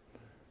 right?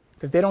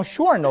 Because they don't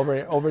shorten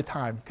over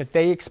time. Because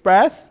they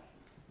express,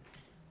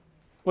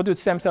 what do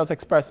stem cells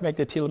express to make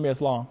their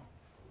telomeres long?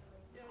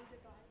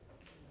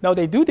 No,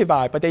 they do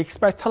divide, but they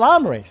express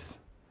telomerase,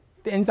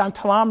 the enzyme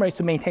telomerase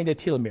to maintain their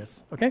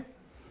telomeres. Okay?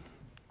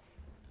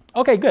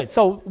 Okay, good.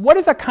 So what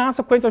is a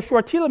consequence of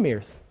short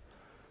telomeres?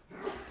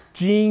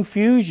 Gene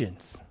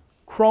fusions.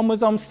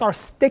 Chromosomes start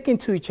sticking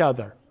to each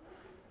other.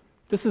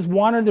 This is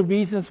one of the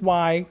reasons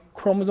why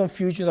chromosome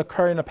fusions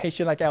occur in a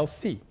patient like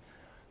LC.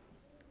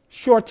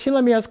 Short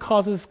telomeres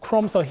causes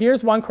chromosome.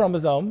 Here's one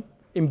chromosome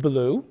in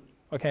blue.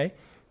 Okay,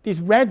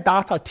 these red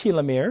dots are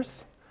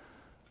telomeres.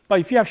 But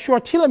if you have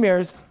short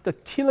telomeres, the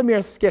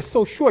telomeres get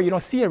so short you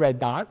don't see a red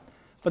dot,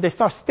 but they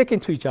start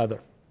sticking to each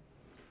other.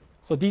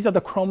 So these are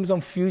the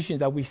chromosome fusions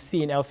that we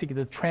see in LC,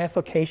 the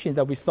translocations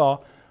that we saw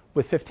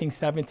with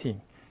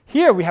 1517.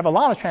 Here we have a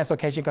lot of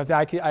translocation because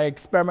I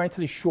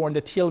experimentally shortened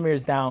the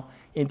telomeres down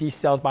in these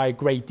cells by a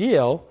great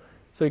deal.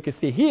 So you can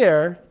see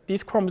here,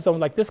 these chromosomes,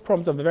 like this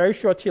chromosome, a very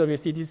short telomere,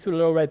 see these two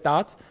little red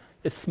dots,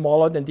 is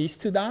smaller than these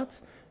two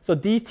dots. So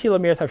these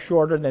telomeres have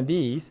shorter than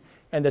these,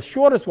 and the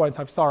shortest ones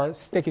have started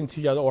sticking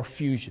to each other or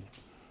fusion.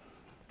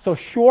 So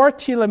short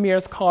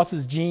telomeres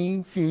causes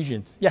gene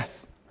fusions.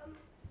 Yes?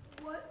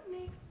 What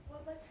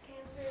lets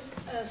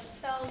cancer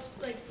cells,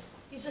 like,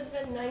 you said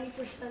that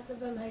 90% of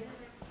them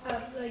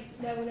have,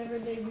 like, that whenever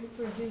they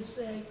reproduce,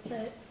 like,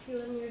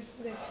 telomeres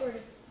get shorter.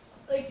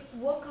 Like,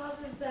 what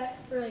causes that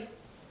for, like,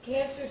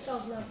 cancer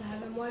cells not to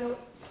have it, and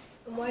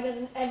why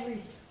doesn't every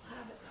cell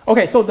have it?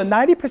 Okay, so the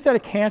 90%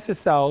 of cancer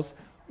cells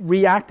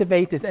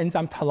reactivate this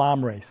enzyme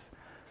telomerase.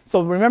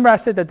 So remember I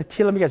said that the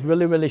telomere gets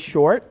really, really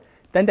short.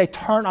 Then they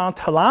turn on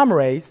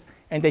telomerase,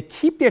 and they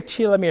keep their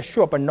telomere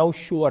short, but no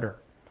shorter.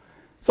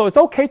 So it's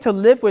okay to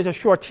live with a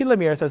short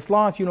telomeres as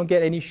long as you don't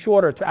get any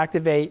shorter to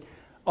activate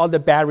all the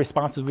bad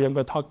responses I'm going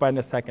to talk about in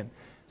a second.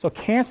 So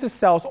cancer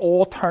cells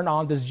all turn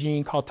on this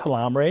gene called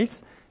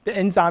telomerase. The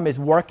enzyme is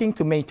working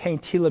to maintain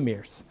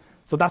telomeres.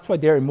 So that's why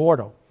they're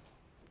immortal.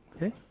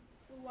 Okay?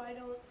 Why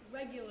don't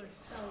regular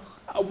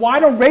cells? Why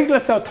don't regular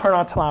cells turn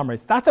on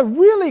telomerase? That's a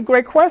really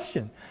great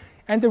question.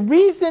 And the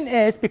reason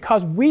is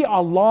because we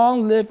are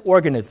long-lived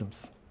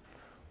organisms.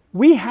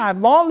 We have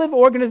long-lived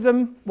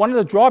organisms. One of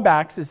the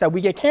drawbacks is that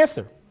we get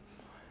cancer.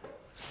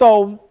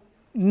 So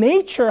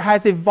nature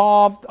has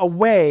evolved a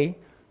way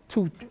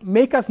to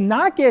make us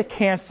not get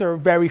cancer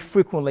very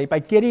frequently by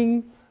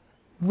getting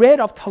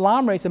rid of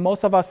telomerase in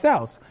most of our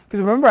cells.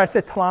 Because remember I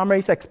said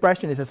telomerase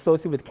expression is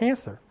associated with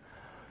cancer.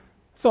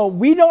 So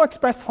we don't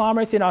express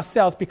telomerase in our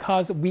cells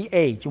because we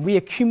age and we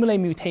accumulate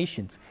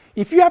mutations.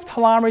 If you have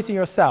telomerase in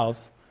your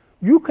cells,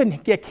 you can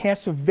get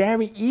cancer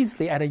very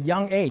easily at a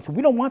young age.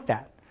 We don't want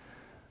that.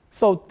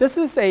 So this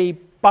is a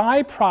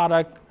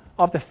byproduct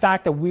of the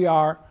fact that we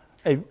are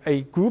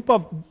a group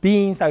of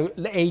beings that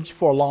age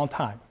for a long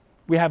time.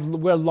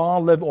 We're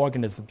long-lived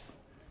organisms.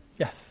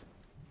 Yes?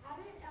 How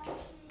did LC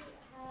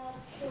have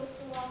short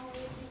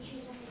telomeres and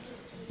choose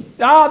only 15?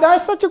 Oh,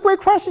 that's such a great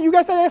question. You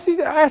guys are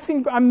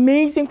asking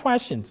amazing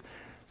questions.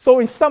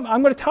 So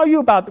I'm going to tell you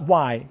about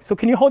why. So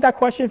can you hold that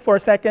question for a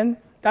second?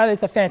 That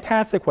is a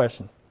fantastic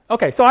question.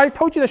 Okay, so I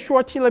told you that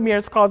short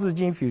telomeres causes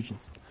gene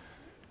fusions.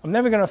 I'm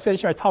never going to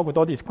finish my talk with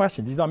all these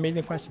questions. These are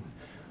amazing questions.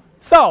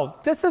 So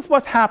this is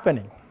what's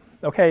happening.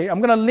 Okay, I'm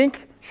going to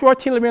link short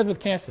telomeres with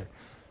cancer.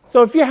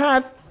 So if you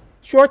have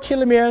short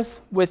telomeres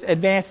with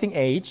advancing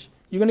age,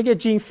 you're going to get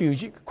gene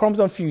fusion,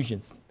 chromosome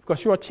fusions, because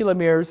short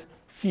telomeres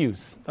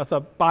fuse. That's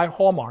a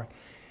hallmark.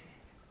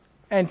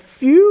 And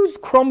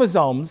fused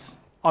chromosomes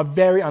are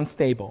very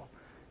unstable.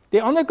 They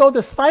undergo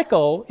the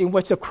cycle in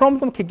which the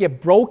chromosome can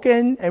get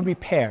broken and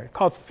repaired,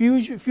 called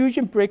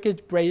fusion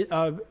breakage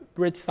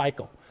bridge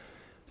cycle.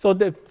 So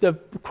the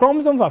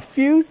chromosomes are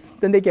fused,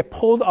 then they get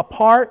pulled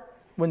apart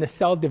when the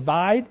cell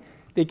divide,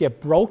 they get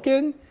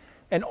broken,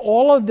 and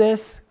all of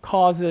this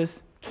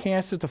causes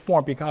cancer to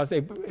form because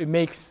it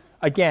makes,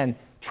 again,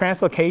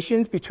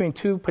 translocations between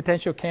two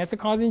potential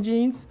cancer-causing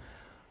genes,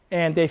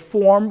 and they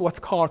form what's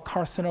called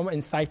carcinoma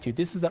in situ.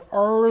 This is an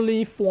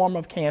early form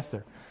of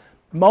cancer.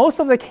 Most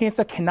of the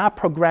cancer cannot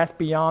progress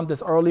beyond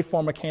this early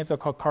form of cancer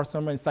called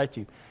carcinoma in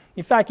situ.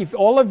 In fact, if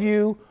all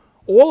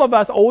of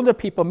us older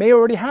people may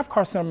already have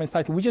carcinoma in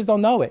situ, we just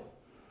don't know it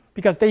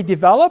because they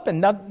develop and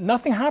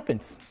nothing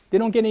happens. They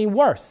don't get any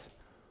worse.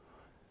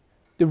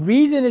 The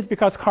reason is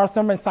because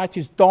carcinoma in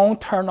situ don't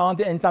turn on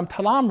the enzyme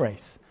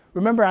telomerase.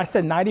 Remember I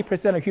said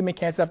 90% of human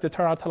cancer have to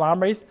turn on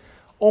telomerase?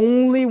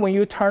 Only when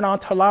you turn on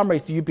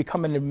telomerase do you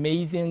become an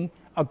amazing,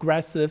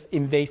 aggressive,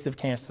 invasive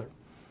cancer.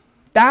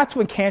 That's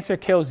when cancer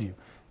kills you.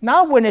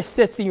 Not when it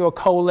sits in your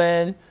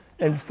colon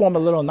and form a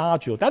little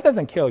nodule. That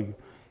doesn't kill you.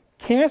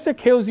 Cancer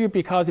kills you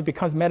because it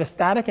becomes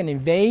metastatic and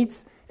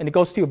invades, and it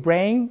goes to your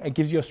brain and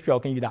gives you a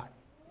stroke and you die.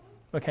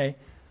 Okay?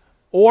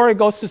 Or it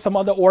goes to some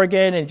other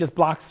organ and it just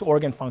blocks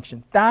organ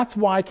function. That's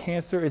why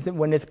cancer isn't,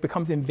 when it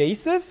becomes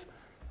invasive,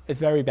 it's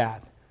very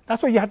bad.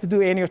 That's why you have to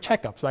do annual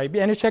checkups, right?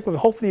 Annual checkup,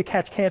 hopefully you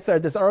catch cancer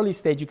at this early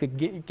stage, you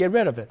could get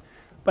rid of it.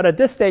 But at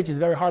this stage, it's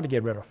very hard to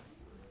get rid of.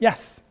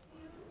 Yes?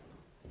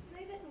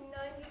 Say that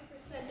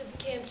 90% of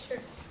cancer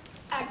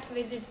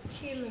activated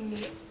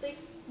telomeres. Like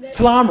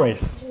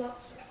Telomerase.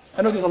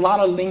 I know there's a lot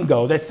of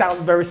lingo that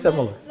sounds very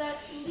similar. That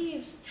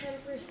leaves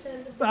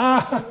 10% of the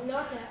Ah. cancer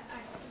not to activate.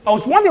 I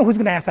was wondering who's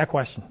going to ask that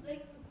question.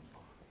 Like,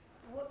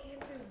 what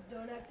cancers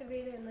don't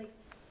activate it, and like.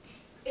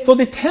 So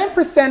the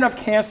 10% of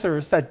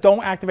cancers that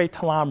don't activate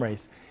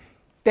telomerase,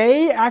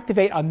 they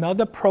activate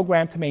another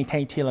program to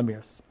maintain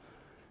telomeres.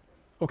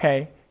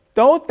 Okay?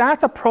 Though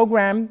that's a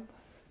program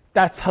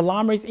that's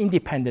telomerase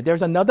independent.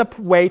 There's another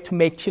way to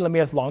make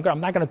telomeres longer. I'm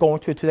not going to go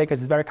into it today because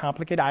it's very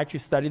complicated. I actually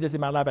studied this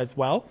in my lab as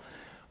well.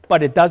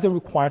 But it doesn't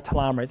require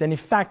telomerase. And in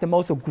fact, the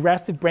most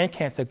aggressive brain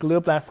cancer,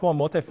 glioblastoma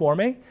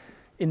multiforme,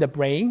 in the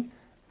brain,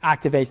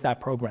 activates that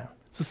program.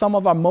 So some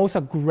of our most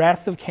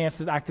aggressive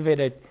cancers activate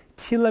a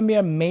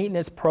telomere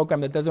maintenance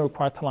program that doesn't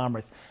require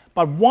telomerase.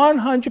 But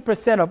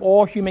 100% of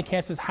all human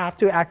cancers have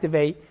to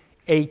activate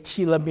a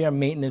telomere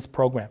maintenance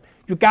program.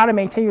 You got to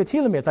maintain your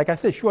telomeres. Like I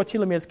said, short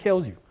telomeres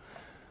kills you.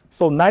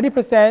 So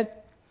 90%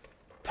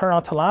 turn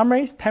on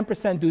telomerase,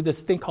 10% do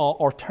this thing called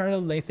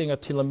alternative lengthening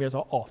of telomeres,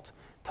 or ALT,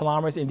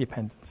 telomerase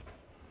independence.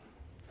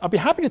 I'll be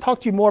happy to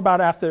talk to you more about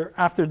it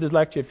after this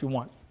lecture if you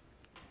want.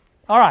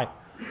 All right.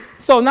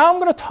 So now I'm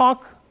going to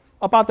talk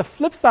about the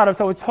flip side of it.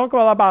 So we talk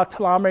about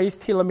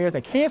telomerase, telomeres,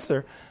 and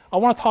cancer. I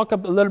want to talk a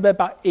little bit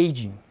about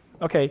aging.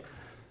 Okay.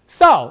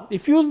 So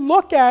if you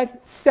look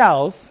at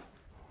cells,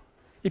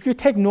 if you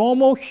take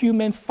normal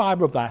human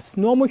fibroblasts,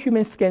 normal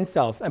human skin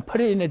cells, and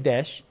put it in a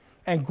dish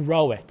and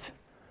grow it,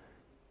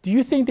 do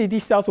you think that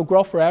these cells will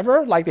grow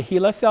forever, like the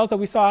HeLa cells that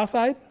we saw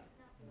outside?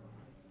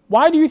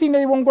 Why do you think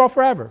they won't grow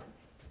forever?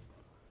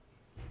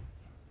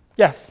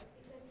 Yes?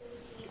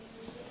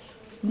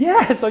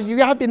 Yeah, so you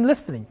have been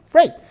listening.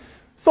 Great.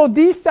 So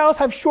these cells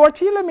have short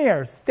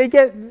telomeres.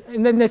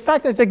 And then in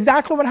fact, that's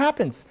exactly what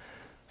happens.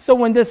 So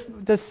when this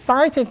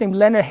scientist named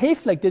Leonard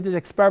Hayflick did this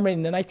experiment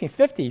in the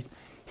 1950s,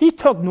 he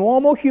took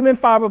normal human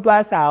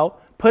fibroblasts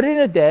out, put it in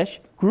a dish,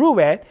 grew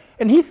it,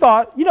 and he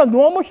thought,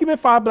 normal human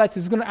fibroblasts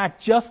is going to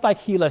act just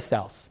like HeLa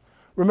cells.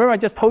 Remember I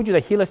just told you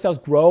that HeLa cells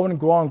grow and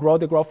grow and grow,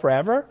 they grow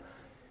forever?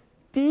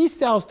 These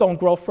cells don't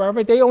grow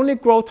forever. They only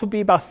grow to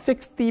be about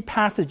 60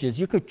 passages.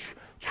 You could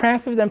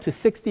transfer them to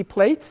 60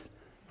 plates,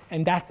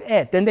 and that's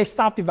it. Then they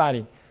stop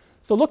dividing.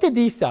 So look at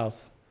these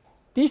cells.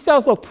 These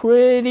cells look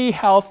pretty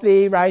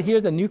healthy, right?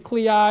 Here's the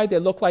nuclei. They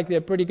look like they're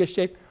in pretty good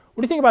shape.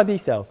 What do you think about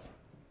these cells?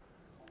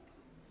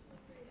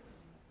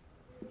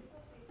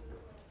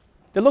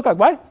 They look like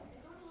what? It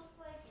sort of looks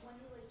like when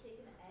you take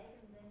an egg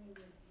and then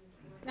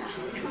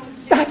you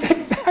would That's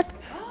exact.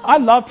 I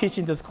love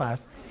teaching this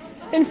class.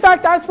 In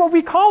fact, that's what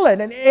we call it,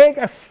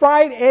 a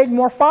fried egg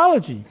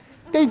morphology.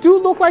 They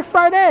do look like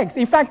fried eggs.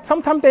 In fact,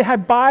 sometimes they have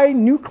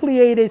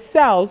binucleated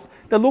cells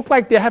that look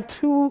like they have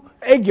two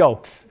egg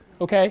yolks,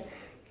 okay?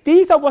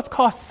 These are what's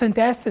called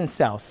senescent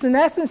cells.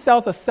 Senescent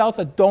cells are cells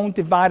that don't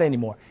divide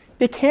anymore.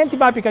 They can't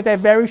divide because they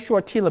have very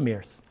short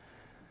telomeres.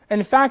 And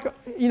in fact,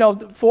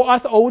 for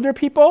us older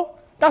people,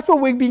 that's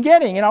what we've been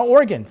getting in our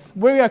organs.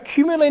 We're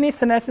accumulating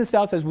senescent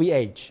cells as we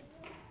age,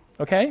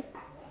 okay?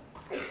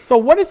 So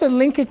what is the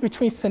linkage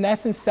between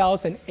senescent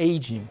cells and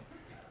aging?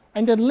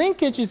 And the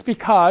linkage is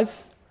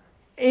because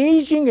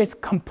aging is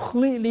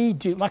completely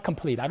not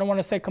complete. I don't want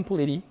to say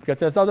completely because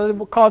there's other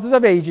causes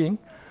of aging.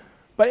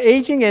 But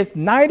aging is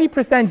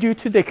 90% due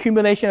to the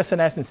accumulation of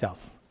senescent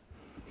cells.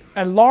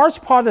 And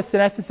large part of the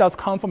senescent cells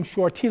come from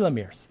short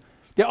telomeres.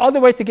 There are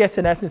other ways to get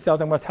senescent cells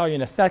I'm going to tell you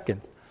in a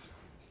second.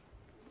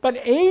 But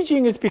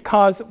aging is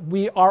because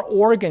our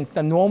organs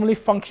that normally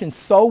function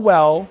so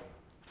well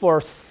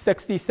for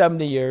 60,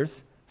 70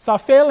 years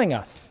start failing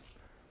us.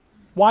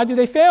 Why do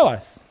they fail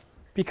us?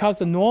 Because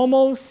the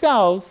normal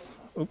cells,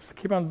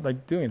 keep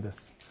on doing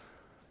this.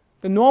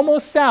 The normal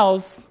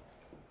cells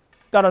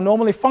that are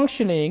normally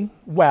functioning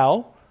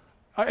well,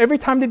 every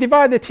time they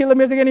divide, the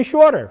telomeres are getting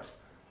shorter.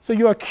 So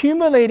you're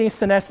accumulating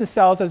senescent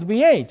cells as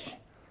we age.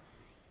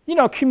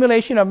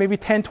 Accumulation of maybe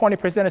 10,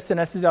 20% of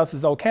senescent cells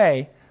is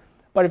okay.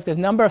 But if the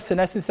number of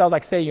senescent cells,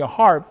 like say your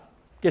heart,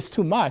 gets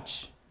too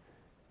much,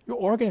 your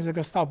organs are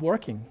going to stop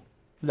working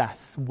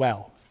less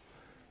well.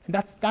 And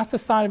that's a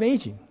sign of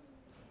aging.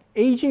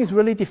 Aging is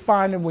really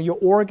defined when your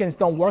organs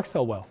don't work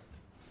so well,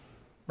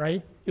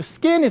 right? Your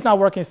skin is not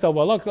working so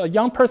well. Look, a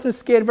young person's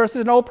skin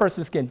versus an old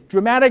person's skin,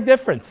 dramatic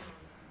difference,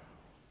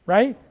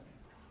 right?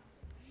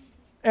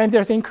 And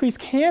there's increased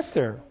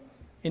cancer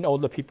in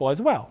older people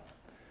as well.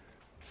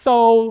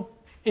 So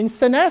in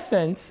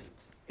senescence,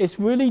 it's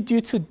really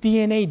due to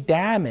DNA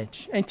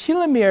damage. And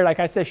telomere, like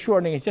I said,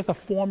 shortening is just a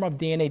form of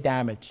DNA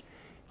damage.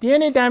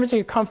 DNA damage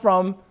can come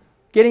from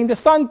getting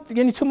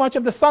too much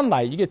of the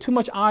sunlight. You get too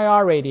much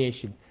IR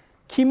radiation.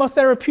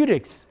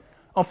 Chemotherapeutics.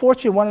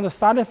 Unfortunately, one of the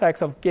side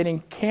effects of getting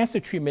cancer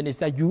treatment is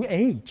that you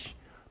age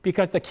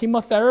because the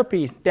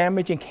chemotherapy is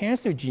damaging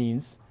cancer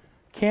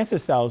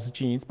cells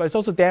genes, but it's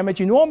also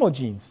damaging normal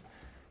genes.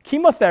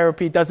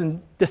 Chemotherapy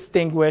doesn't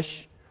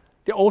distinguish,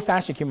 the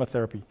old-fashioned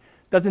chemotherapy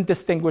doesn't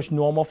distinguish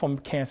normal from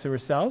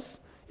cancerous cells.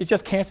 It's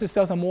just cancer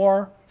cells are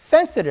more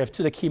sensitive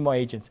to the chemo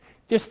agents.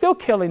 They're still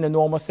killing the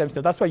normal stem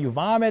cells. That's why you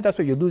vomit, that's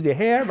why you lose your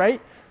hair, right?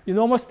 Your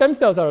normal stem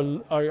cells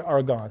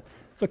are gone.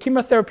 So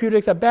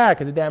chemotherapeutics are bad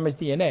because they damage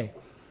DNA.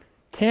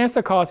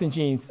 Cancer-causing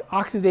genes,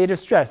 oxidative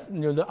stress,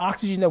 the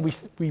oxygen that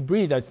we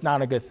breathe, that's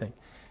not a good thing.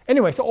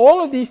 Anyway, so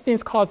all of these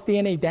things cause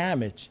DNA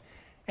damage.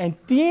 And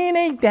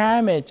DNA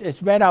damage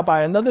is read out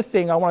by another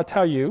thing I want to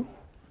tell you,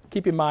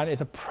 keep in mind,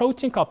 is a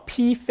protein called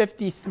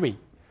P53.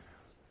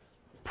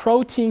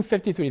 Protein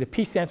 53, the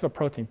P stands for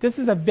protein. This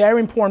is a very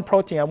important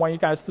protein. I want you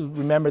guys to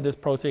remember this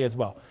protein as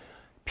well.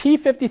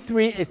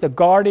 P53 is the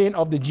guardian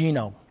of the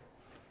genome.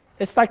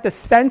 It's like the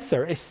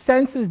sensor. It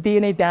senses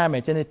DNA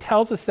damage, and it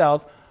tells the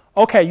cells,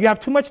 okay, you have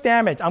too much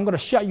damage. I'm going to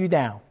shut you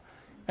down.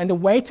 And the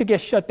way to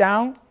get shut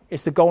down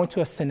is to go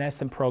into a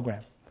senescent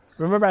program.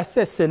 Remember I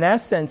said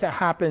senescence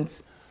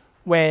happens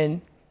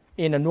when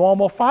in a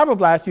normal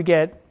fibroblast you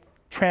get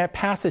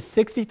passes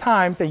 60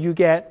 times and you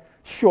get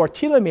short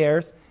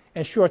telomeres.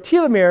 And short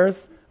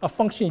telomeres are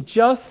functioning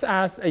just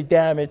as a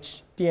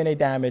DNA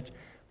damage,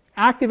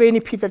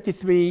 activating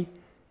P53,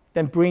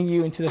 then bring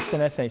you into the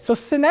senescence. So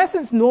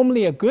senescence is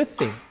normally a good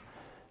thing.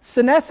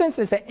 Senescence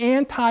is an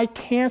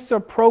anti-cancer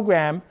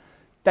program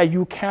that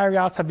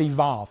eukaryotes have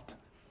evolved.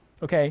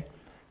 Okay?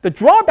 The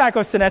drawback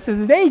of senescence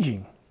is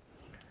aging.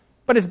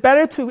 But it's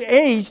better to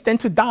age than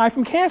to die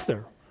from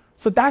cancer.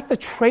 So that's the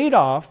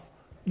trade-off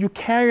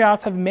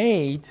eukaryotes have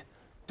made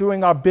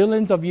during our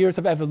billions of years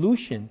of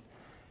evolution.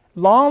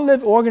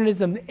 Long-lived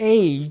organisms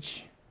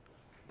age,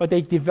 but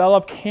they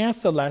develop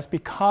cancer less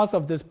because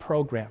of this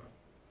program.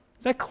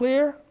 Is that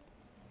clear?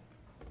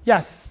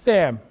 Yes,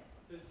 Sam.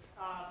 Doesn't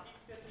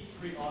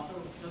P53 also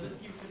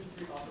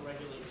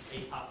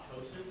regulate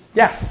apoptosis?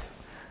 Yes,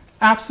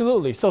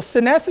 absolutely. So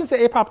senescence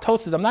and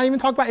apoptosis, I'm not even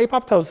talking about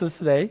apoptosis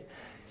today.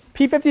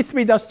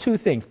 P53 does two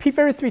things.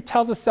 P53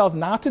 tells the cells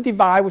not to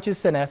divide, which is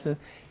senescence,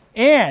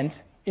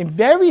 and in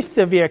very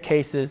severe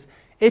cases,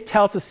 it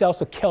tells the cells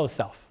to kill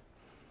itself.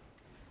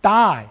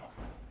 Die.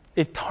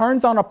 It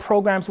turns on a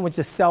program in which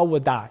the cell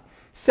will die.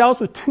 Cells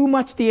with too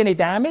much DNA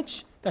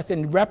damage that's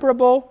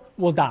irreparable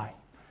will die.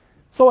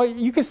 So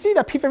you can see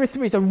that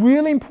P53 is a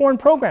really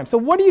important program. So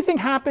what do you think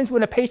happens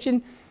when a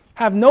patient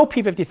have no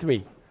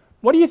P53?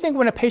 What do you think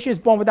when a patient is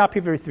born without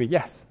P53?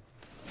 Yes?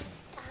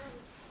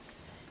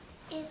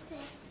 If it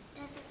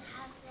doesn't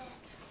have that,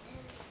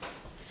 then...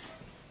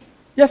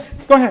 Yes,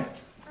 go ahead.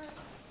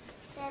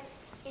 Then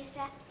if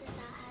the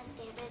cell has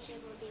damage, it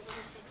will be able to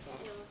fix it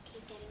and it will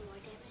keep getting more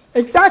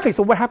damage. Exactly.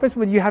 So what happens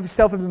when you have a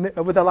cell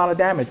with a lot of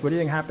damage? What do you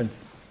think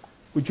happens?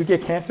 Would you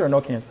get cancer or no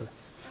cancer?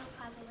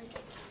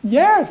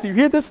 Yes, you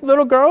hear this,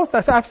 little girls?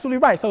 That's absolutely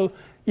right. So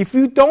if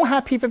you don't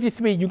have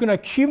P53, you're going to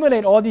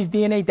accumulate all these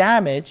DNA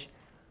damage,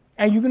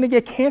 and you're going to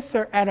get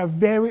cancer at a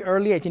very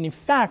early age. And in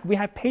fact, we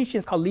have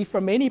patients called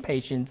leaf-remaining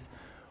patients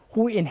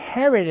who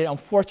inherited,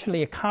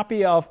 unfortunately, a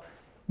copy of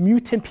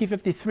mutant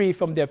P53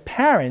 from their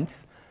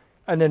parents,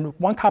 and then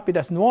one copy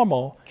that's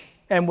normal.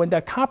 And when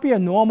that copy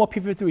of normal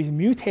P53 is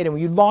mutated,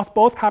 when you lost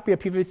both copies of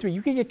P53,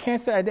 you can get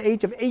cancer at the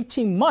age of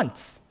 18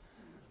 months.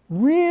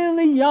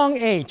 Really young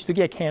age to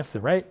get cancer,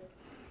 right?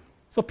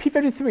 So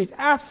P53 is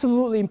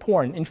absolutely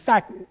important. In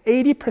fact,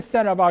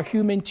 80% of our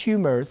human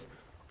tumors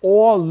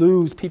all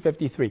lose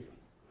P53.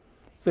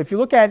 So if you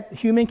look at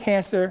human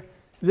cancer,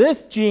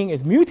 this gene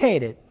is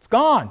mutated. It's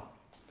gone.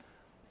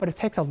 But it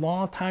takes a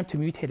long time to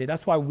mutate it.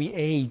 That's why we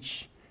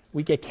age.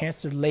 We get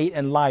cancer late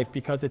in life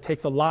because it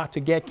takes a lot to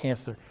get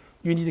cancer.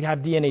 You need to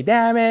have DNA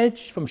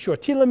damage from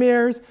short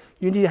telomeres.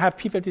 You need to have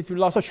P53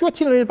 loss. So short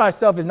telomeres by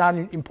itself is not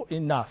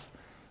enough.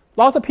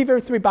 Loss of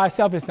P53 by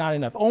itself is not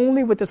enough.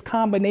 Only with this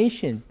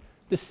combination,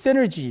 the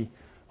synergy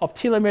of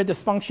telomere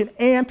dysfunction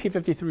and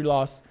P53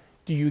 loss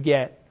do you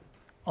get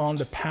on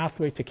the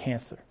pathway to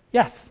cancer.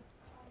 Yes?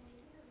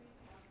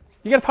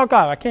 You got to talk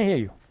out. I can't hear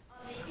you.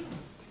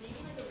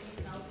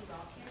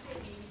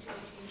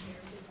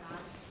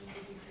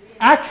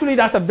 Actually,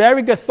 that's a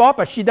very good thought,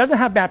 but she doesn't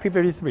have bad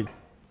P53.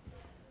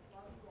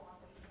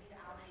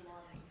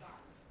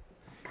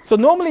 So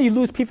normally you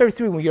lose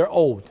P53 when you're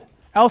old.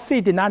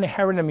 LC did not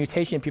inherit a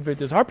mutation in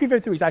P53, so her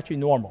P53 is actually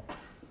normal.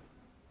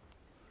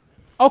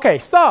 Okay,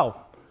 so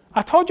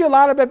I told you a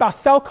lot about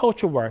cell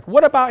culture work.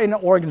 What about in an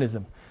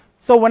organism?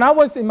 So when I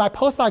was in my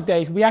postdoc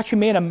days, we actually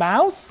made a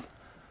mouse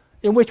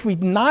in which we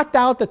knocked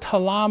out the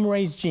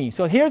telomerase gene.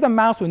 So here's a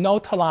mouse with no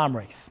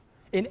telomerase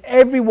in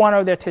every one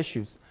of their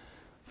tissues.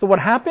 So what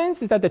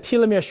happens is that the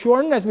telomeres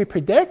shorten as we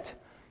predict.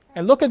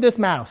 And look at this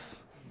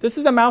mouse. This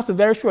is a mouse with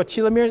very short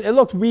telomeres. It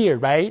looks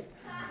weird, right?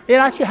 It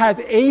actually has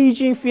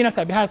aging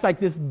phenotype. It has like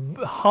this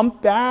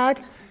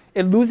humpback.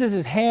 It loses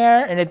its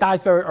hair, and it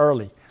dies very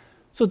early.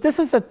 So this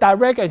is a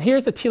direct, and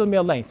here's the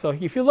telomere length. So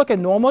if you look at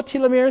normal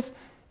telomeres,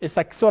 it's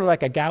like sort of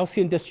like a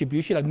Gaussian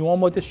distribution, a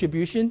normal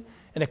distribution,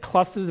 and it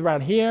clusters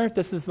around here.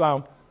 This is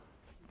around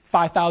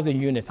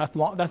 5,000 units. That's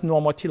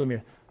normal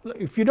telomere.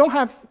 If you don't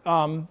have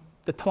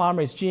the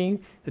telomerase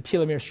gene, the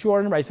telomeres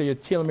shorten, right? So your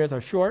telomeres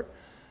are short.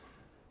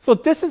 So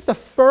this is the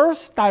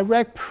first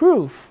direct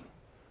proof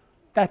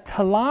that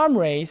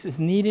telomerase is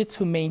needed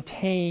to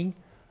maintain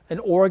an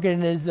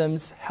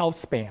organism's health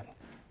span.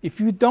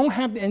 If you don't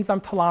have the enzyme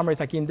telomerase,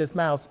 like in this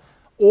mouse,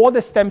 all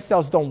the stem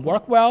cells don't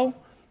work well.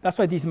 That's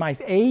why these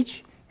mice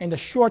age. And the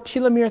short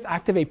telomeres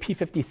activate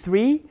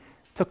P53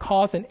 to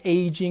cause an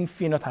aging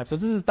phenotype. So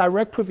this is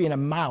direct proof in a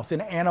mouse,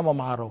 in an animal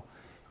model.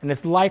 And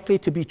it's likely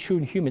to be true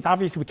in humans.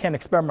 Obviously, we can't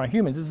experiment on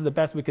humans. This is the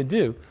best we could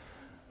do.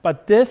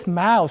 But this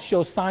mouse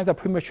shows signs of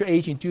premature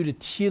aging due to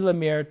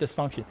telomere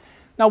dysfunction.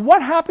 Now,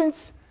 what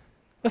happens?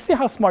 Let's see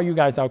how smart you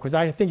guys are, because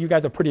I think you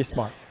guys are pretty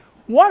smart.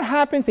 What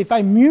happens if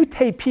I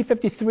mutate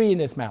P53 in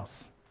this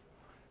mouse?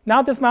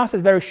 Now this mouse has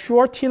very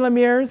short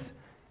telomeres,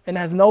 and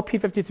has no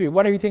P53,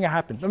 what do you think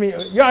happened? Let me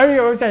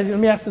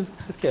ask this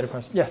kid a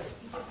question. Yes?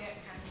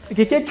 They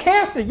could get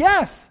cancer,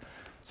 yes.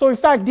 So in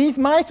fact, these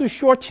mice with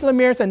short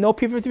telomeres and no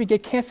P53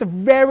 get cancer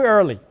very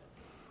early.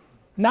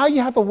 Now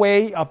you have a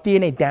way of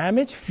DNA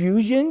damage,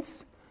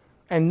 fusions,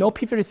 and no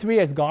P53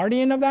 as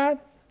guardian of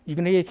that, you're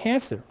going to get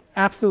cancer.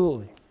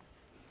 Absolutely.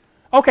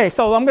 Okay,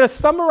 so I'm going to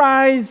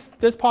summarize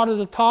this part of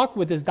the talk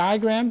with this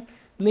diagram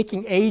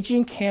linking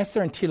aging,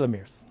 cancer, and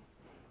telomeres.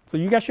 So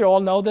you guys should all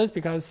know this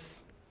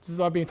because this is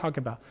what I've been talking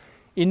about.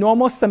 In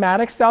normal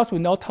somatic cells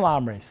with no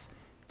telomeres,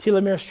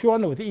 telomeres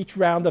shorten with each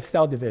round of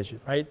cell division,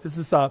 right?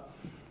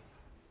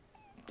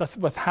 That's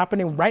what's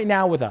happening right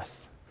now with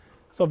us.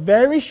 So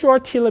very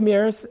short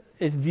telomeres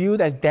is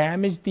viewed as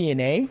damaged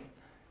DNA.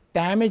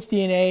 Damaged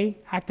DNA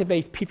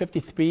activates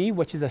P53,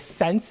 which is a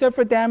sensor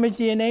for damaged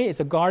DNA. It's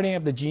a guardian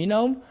of the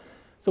genome.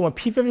 So when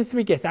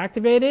P53 gets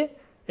activated,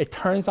 it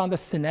turns on the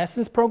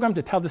senescence program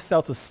to tell the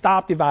cells to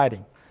stop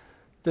dividing.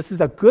 This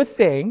is a good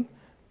thing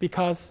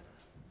because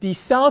these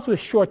cells with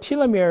short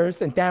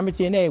telomeres and damaged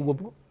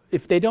DNA,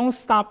 if they don't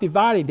stop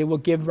dividing, they will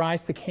give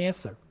rise to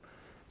cancer.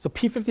 So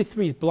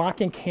P53 is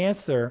blocking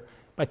cancer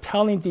by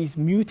telling these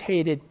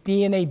mutated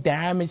DNA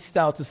damaged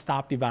cells to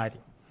stop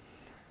dividing.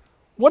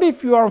 What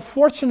if you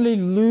unfortunately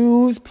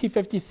lose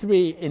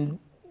P53 in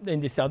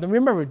the cell? Then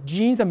remember,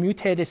 genes are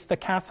mutated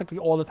stochastically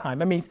all the time.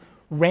 That means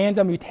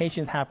random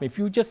mutations happen. If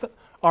you just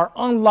are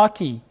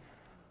unlucky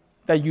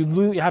that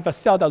you have a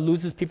cell that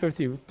loses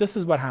P53, this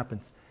is what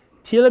happens.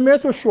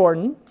 Telomeres will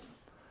shorten,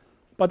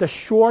 but the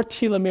short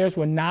telomeres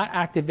will not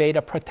activate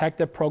a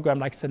protective program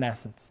like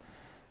senescence.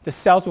 The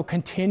cells will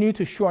continue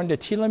to shorten the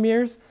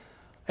telomeres,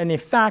 and in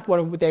fact,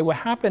 what will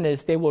happen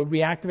is they will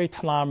reactivate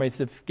telomeres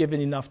if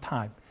given enough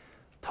time.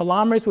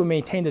 Telomeres will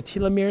maintain the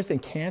telomeres in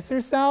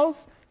cancer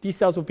cells. These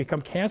cells will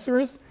become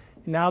cancerous.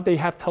 Now they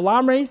have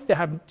telomeres, they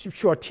have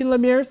short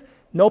telomeres,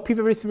 no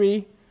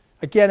P53.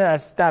 Again,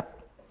 as that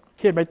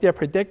kid right there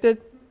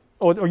predicted,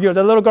 or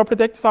the little girl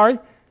predicted, sorry,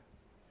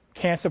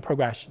 cancer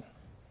progression,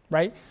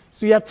 right?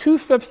 So you have two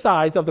flip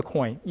sides of the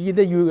coin.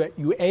 Either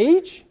you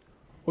age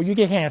or you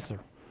get cancer.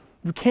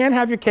 You can't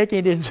have your cake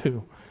and eat it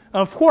too.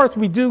 Of course,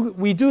 we do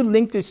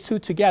link these two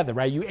together,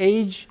 right? You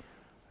age.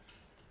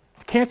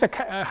 Cancer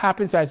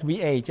happens as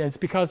we age, and it's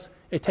because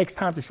it takes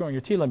time to shorten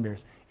your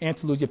telomeres and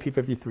to lose your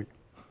P53.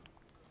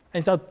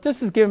 And so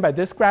this is given by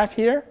this graph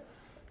here.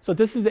 So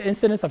this is the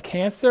incidence of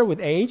cancer with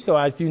age. So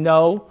as you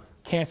know,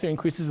 cancer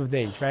increases with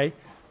age, right?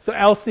 So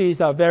LC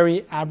is a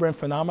very aberrant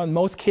phenomenon.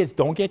 Most kids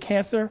don't get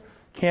cancer.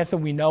 Cancer,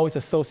 we know, is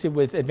associated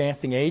with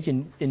advancing age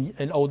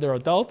in older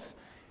adults.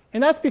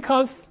 And that's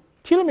because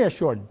telomeres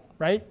shorten,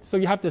 right? So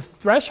you have this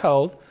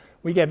threshold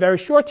where you get very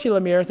short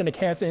telomeres and the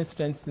cancer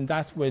incidence, and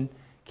that's when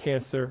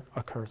cancer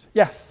occurs.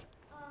 Yes?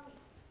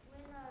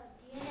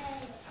 When DNA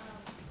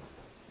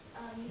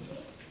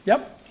mutates,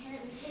 Yep. can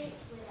it mutate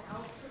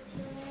without short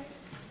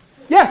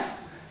telomeres? Yes.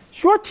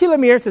 Short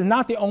telomeres is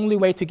not the only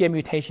way to get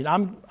mutation.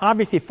 I'm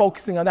obviously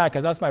focusing on that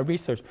because that's my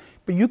research.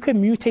 But you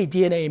can mutate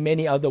DNA in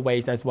many other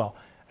ways as well.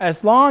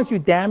 As long as you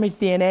damage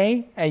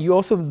DNA and you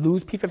also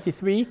lose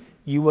P53,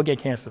 you will get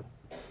cancer.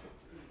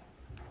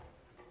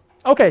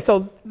 Okay,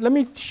 so let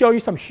me show you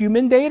some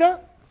human data.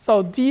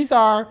 So these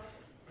are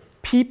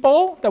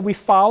people that we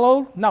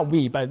follow, not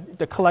we, but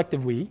the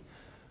collective we.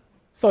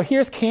 So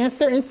here's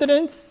cancer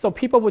incidence. So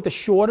people with the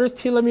shortest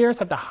telomeres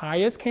have the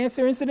highest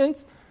cancer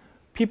incidence.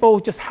 People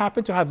who just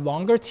happen to have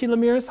longer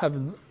telomeres have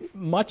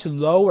much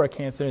lower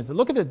cancer incidence.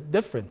 Look at the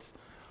difference,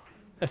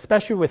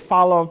 especially with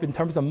follow-up in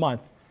terms of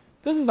month.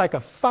 This is like a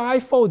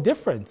 5-fold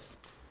difference.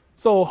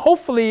 So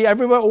hopefully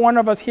every one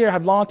of us here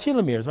have long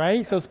telomeres,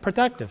 right? So it's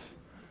protective.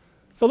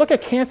 So look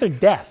at cancer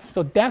death.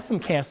 So death from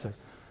cancer.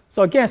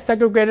 So again,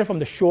 segregated from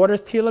the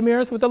shortest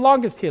telomeres with the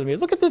longest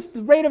telomeres. Look at this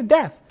rate of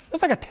death.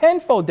 That's like a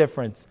 10-fold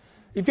difference.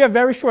 If you have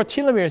very short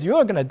telomeres,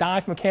 you're going to die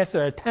from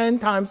cancer at 10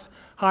 times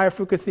higher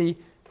frequency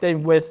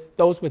than with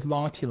those with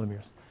long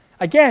telomeres.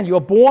 Again,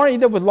 you're born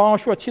either with long or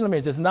short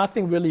telomeres. There's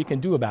nothing really you can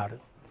do about it.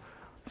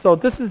 So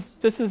this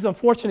is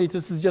unfortunately,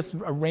 this is just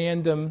a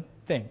random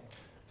thing.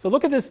 So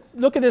look at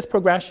this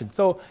progression.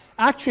 So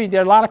actually,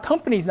 there are a lot of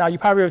companies now, you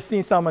probably have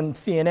seen some on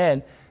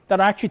CNN, that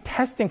are actually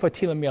testing for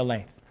telomere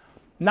length.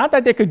 Not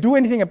that they could do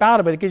anything about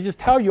it, but they could just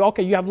tell you,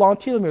 okay, you have long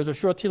telomeres or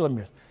short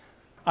telomeres.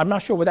 I'm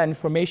not sure what that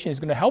information is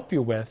going to help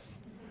you with.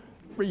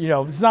 You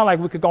know, it's not like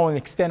we could go and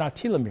extend our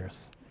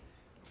telomeres.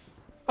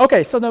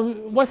 Okay, so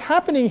what's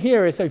happening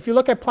here is, so if you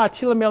look at plot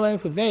telomere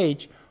length with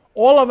age,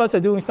 all of us are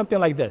doing something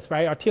like this,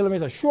 right? Our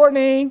telomeres are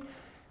shortening.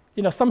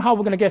 You know, somehow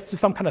we're going to get to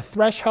some kind of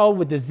threshold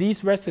with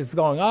disease risk is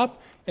going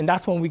up, and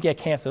that's when we get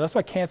cancer. That's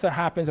why cancer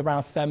happens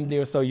around 70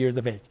 or so years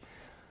of age.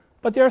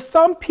 But there are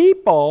some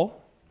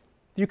people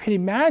you can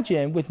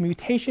imagine with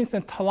mutations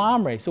in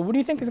telomerase. So what do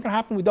you think is going to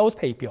happen with those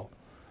people?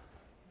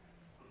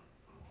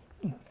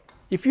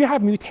 If you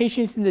have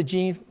mutations in the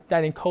genes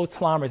that encode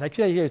telomerase,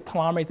 actually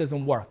telomerase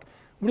doesn't work.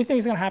 What do you think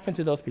is going to happen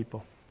to those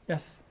people?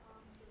 Yes?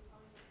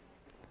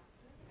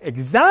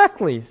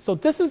 Exactly. So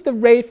this is the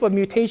rate for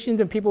mutations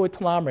in people with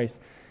telomerase.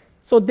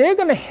 So they're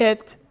going to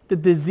hit the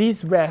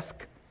disease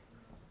risk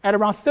at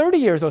around 30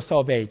 years or so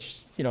of age,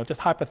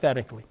 just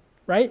hypothetically,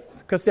 right?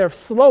 Because their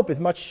slope is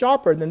much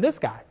sharper than this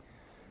guy.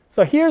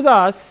 So here's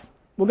us.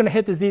 We're going to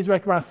hit disease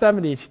rate around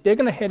 70. They're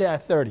going to hit it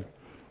at 30.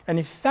 And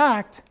in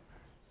fact,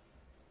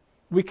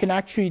 we can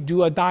actually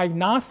do a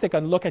diagnostic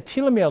and look at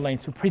telomere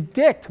length to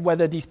predict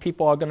whether these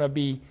people are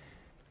going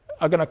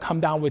to come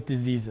down with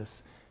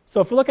diseases. So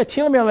if we look at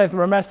telomere length,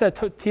 remember I said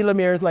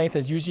telomere length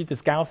is usually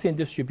this Gaussian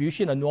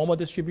distribution, a normal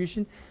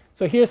distribution.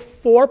 So here's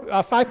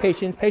 5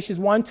 patients, patients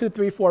 1, 2,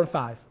 3, 4, and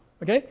 5.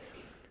 Okay?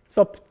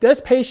 So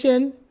this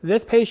patient, and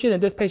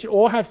this patient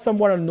all have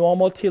somewhat of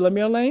normal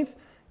telomere length.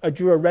 I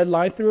drew a red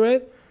line through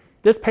it.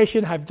 This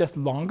patient have just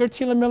longer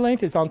telomere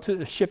length.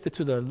 It's shifted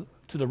to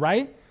the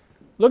right.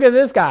 Look at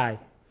this guy.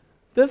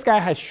 This guy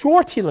has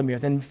short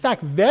telomeres, and in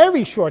fact,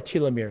 very short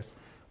telomeres.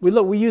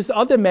 We use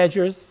other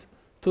measures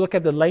to look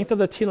at the length of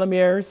the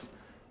telomeres,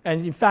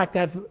 and in fact, they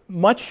have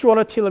much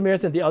shorter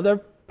telomeres than the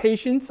other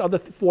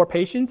 4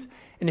 patients.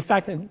 And in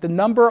fact, the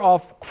number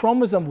of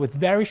chromosomes with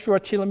very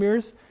short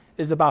telomeres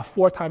is about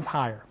 4 times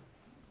higher.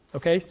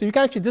 Okay, so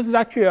this is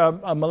actually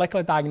a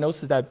molecular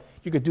diagnosis that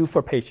you could do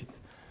for patients.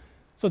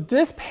 So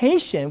this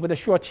patient with the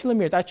short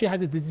telomeres actually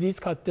has a disease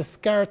called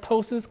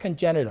dyskeratosis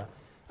congenita.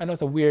 I know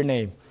it's a weird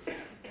name.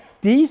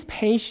 These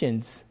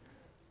patients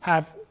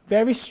have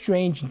very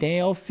strange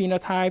nail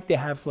phenotype. They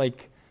have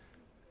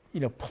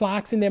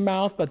plaques in their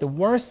mouth, but the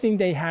worst thing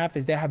they have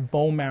is they have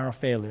bone marrow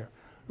failure.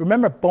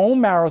 Remember, bone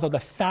marrows are the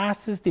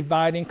fastest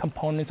dividing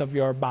components of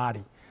your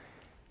body.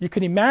 You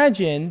can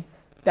imagine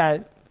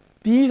that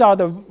these are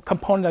the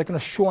components that are going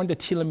to shorten the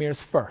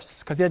telomeres first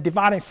because they're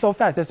dividing so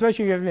fast.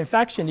 Especially if you have an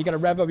infection, you got to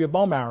rev up your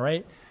bone marrow,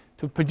 right,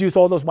 to produce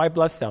all those white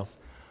blood cells.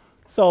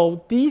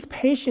 So these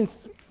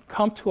patients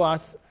come to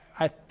us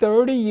at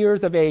 30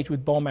 years of age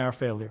with bone marrow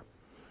failure.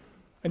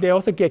 And they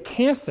also get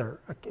cancer.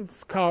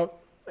 It's called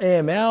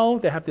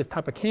AML. They have this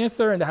type of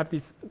cancer, and they have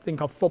this thing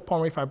called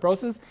pulmonary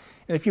fibrosis.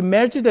 And if you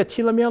measure the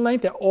telomere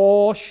length, they're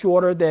all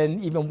shorter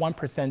than even 1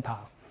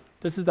 percentile.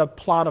 This is a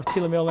plot of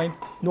telomere length.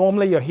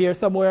 Normally, you're here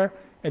somewhere,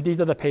 and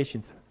these are the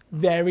patients.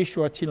 Very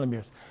short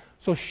telomeres.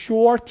 So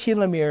short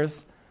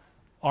telomeres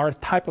are a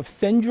type of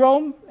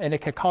syndrome, and it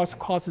can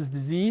causes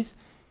disease.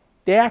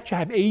 They actually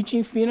have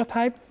aging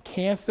phenotype,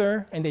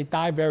 cancer, and they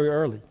die very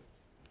early.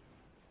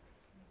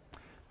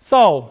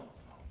 So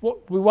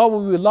what we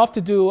would love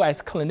to do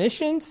as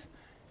clinicians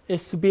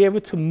is to be able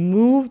to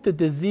move the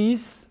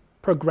disease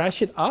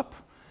progression up.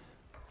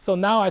 So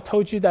now I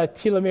told you that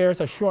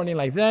telomeres are shortening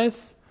like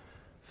this.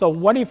 So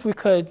what if we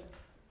could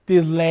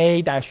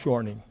delay that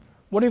shortening?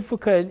 What if we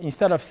could,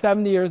 instead of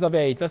 70 years of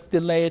age, let's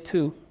delay it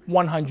to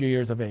 100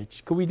 years of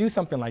age? Could we do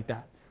something like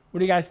that? What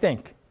do you guys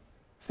think?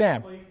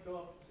 Sam? Well, you can go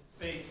up to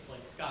space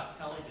like Scott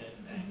Kelly did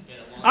and get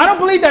it longer. I don't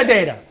believe that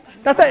data.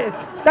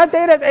 That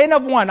data is N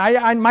of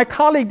 1. My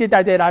colleague did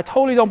that data. I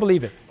totally don't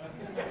believe it.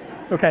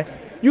 Okay?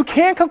 You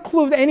can't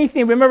conclude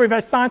anything. Remember, if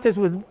a scientist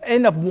was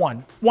N of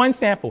 1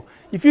 sample.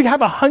 If you have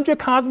 100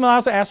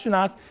 cosmonauts or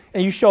astronauts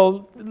and you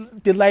show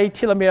delayed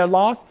telomere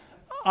loss,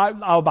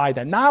 I'll buy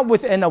that. Not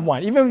with N of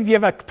 1. Even if you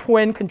have a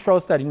twin control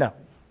study, no.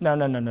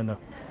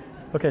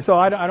 Okay, so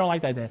I don't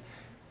like that data.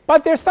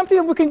 But there's something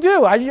that we can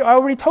do. I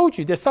already told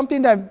you. There's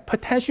something that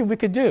potentially we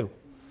could do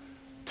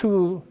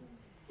to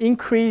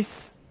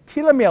increase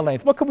telomere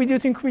length. What could we do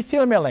to increase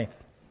telomere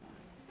length?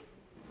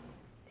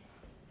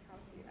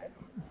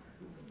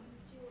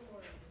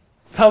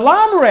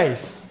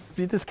 Telomerase.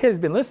 See, this kid has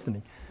been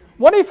listening.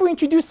 What if we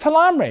introduce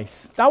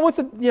telomerase? That was,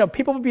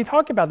 people would be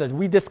talking about this.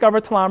 We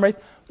discovered telomerase.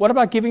 What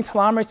about giving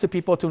telomerase to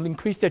people to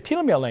increase their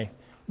telomere length?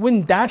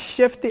 Wouldn't that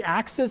shift the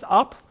axis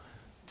up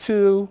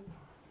to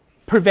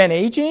prevent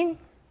aging?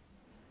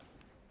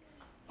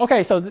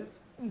 Okay, so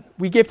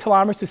we give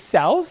telomerase to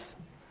cells.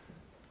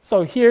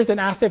 So here's an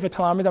assay for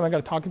telomerase. I'm not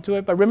going to talk into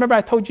it. But remember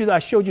I told you that I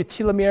showed you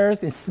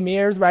telomeres and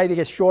smears, right? They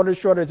get shorter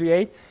as we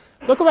age.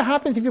 Look at what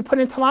happens if you put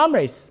in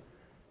telomerase.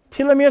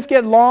 Telomeres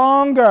get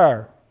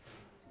longer.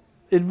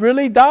 It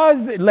really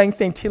does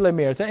lengthen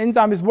telomeres. The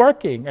enzyme is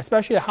working,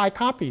 especially at high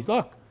copies.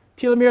 Look,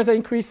 telomeres are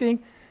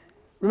increasing.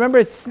 Remember,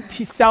 it's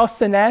cell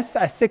senesce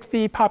at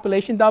 60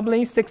 population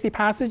doubling, 60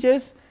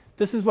 passages.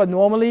 This is what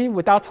normally,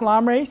 without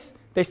telomerase,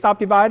 they stop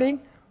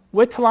dividing.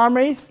 With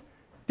telomerase,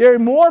 they're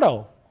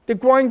immortal. They're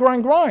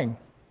growing.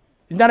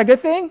 Isn't that a good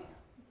thing?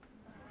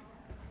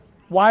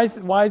 Why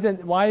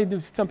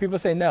do some people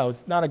say no?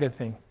 It's not a good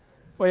thing.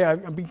 Well, yeah,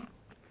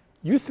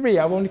 you three,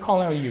 I'm only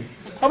calling out you.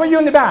 How about you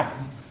in the back?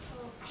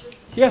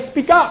 Yes,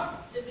 speak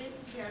up. It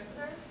makes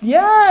cancer?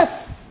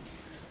 Yes.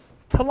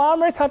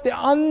 Telomeres have the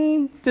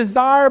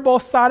undesirable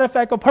side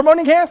effect of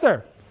promoting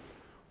cancer.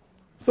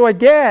 So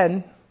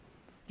again,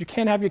 you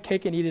can't have your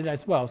cake and eat it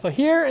as well. So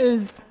here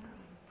is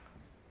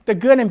the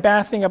good and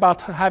bad thing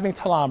about having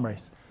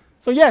telomerase.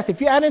 So yes, if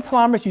you add in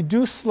telomerase, you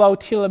do slow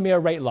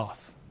telomere rate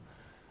loss.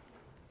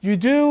 You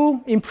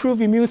do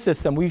improve immune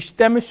system. We've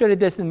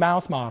demonstrated this in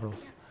mouse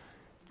models.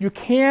 You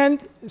can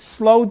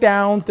slow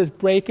down this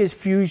breakage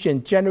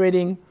fusion,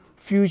 generating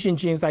fusion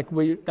genes that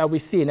we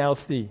see in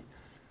LC.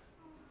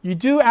 You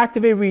do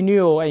activate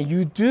renewal, and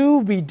you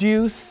do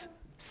reduce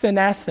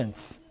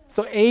senescence.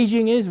 So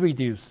aging is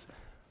reduced.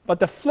 But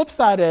the flip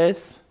side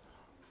is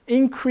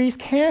increased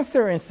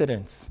cancer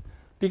incidence,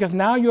 because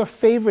now you're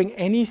favoring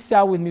any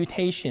cell with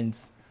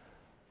mutations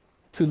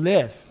to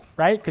live,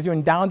 right? Because you're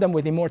endowing them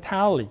with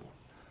immortality.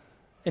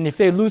 And if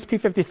they lose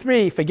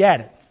P53, forget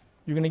it.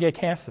 You're going to get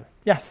cancer.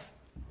 Yes?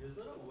 Is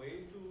there a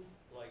way to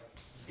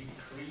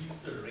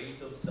decrease the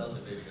rate of cell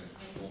division?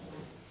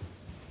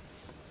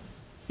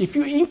 If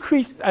you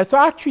increase, so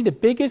actually the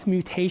biggest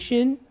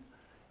mutation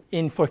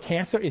for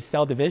cancer is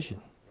cell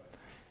division.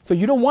 So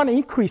you don't want to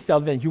increase cell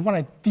division, you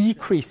want to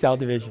decrease cell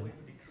division.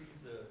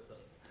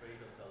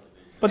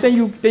 But then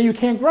you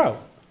can't grow.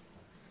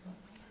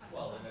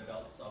 Well, in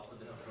adults, after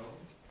they have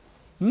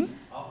grown?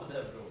 After they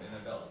have grown,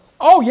 in adults.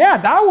 Oh yeah,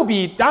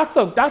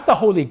 that's the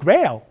holy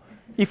grail.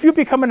 If you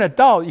become an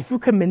adult, if you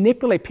can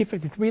manipulate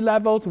P53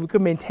 levels, we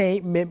can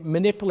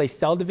manipulate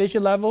cell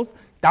division levels,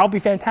 that would be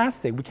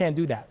fantastic. We can't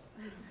do that.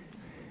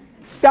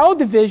 Cell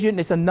division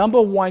is the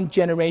 #1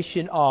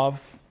 generation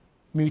of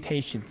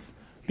mutations.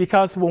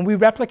 Because when we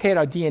replicate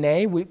our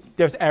DNA,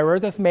 there's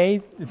errors that's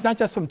made. It's not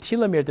just from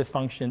telomere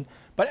dysfunction,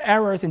 but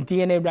errors in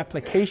DNA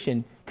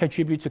replication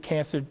contribute to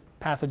cancer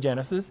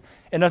pathogenesis.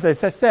 And as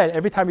I said,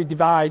 every time you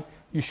divide,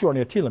 you shorten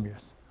your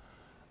telomeres.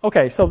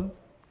 Okay, so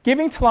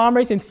giving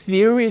telomerase in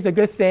theory is a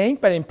good thing,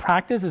 but in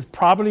practice it's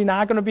probably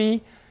not going to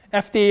be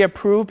FDA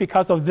approved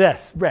because of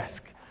this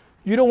risk.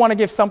 You don't want to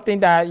give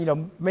something that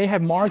may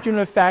have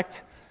marginal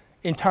effect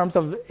in terms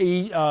of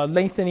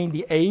lengthening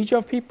the age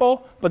of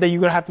people, but then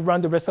you're going to have to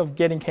run the risk of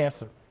getting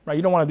cancer, right?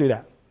 You don't want to do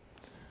that.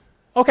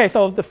 Okay,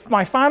 so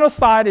my final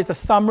slide is a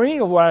summary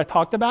of what I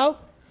talked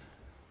about.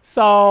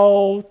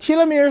 So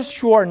telomeres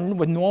shorten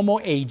with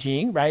normal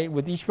aging, right,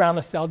 with each round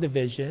of cell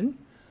division.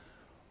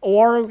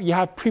 Or you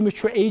have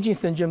premature aging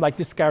syndrome like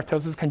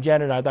dyskeratosis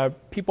congenita,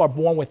 that people are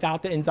born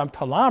without the enzyme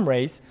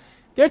telomerase.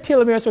 Their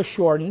telomeres are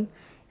shortened,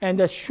 and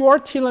the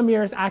short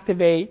telomeres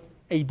activate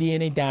a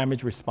DNA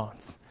damage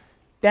response.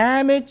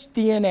 Damaged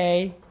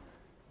DNA,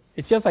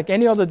 it's just like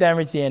any other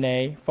damaged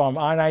DNA from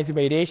ionizing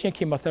radiation,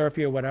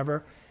 chemotherapy, or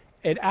whatever.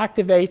 It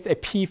activates a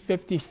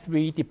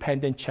P53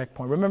 dependent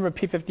checkpoint. Remember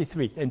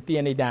P53 and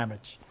DNA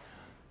damage.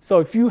 So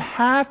if you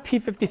have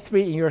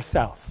P53 in your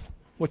cells,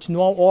 which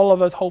all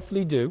of us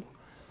hopefully do,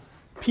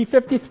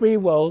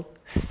 P53 will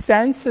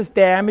sense this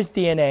damaged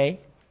DNA,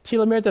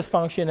 telomere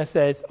dysfunction, and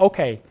says,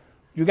 okay,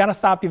 you got to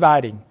stop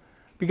dividing.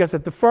 Because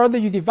if the further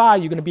you divide,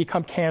 you're going to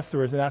become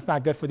cancerous, and that's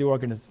not good for the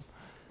organism.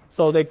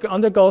 So they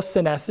undergo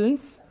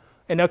senescence,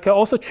 and it can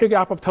also trigger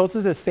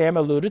apoptosis, as Sam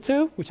alluded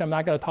to, which I'm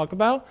not going to talk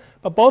about.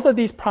 But both of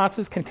these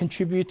processes can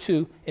contribute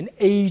to an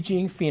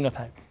aging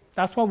phenotype.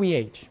 That's why we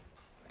age.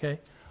 Okay?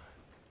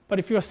 But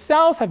if your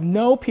cells have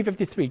no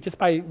P53, just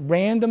by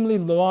randomly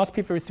lost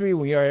P53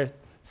 when you're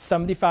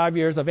 75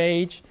 years of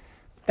age,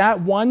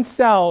 that one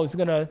cell is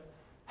going to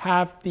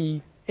have the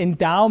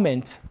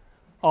endowment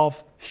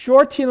of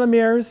short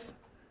telomeres,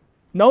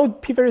 no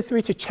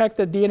P53 to check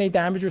the DNA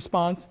damage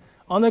response,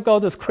 undergo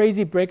this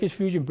crazy breakage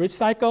fusion bridge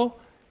cycle,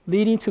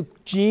 leading to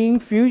gene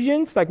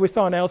fusions like we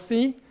saw in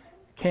LC,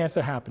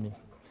 cancer happening.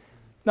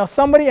 Now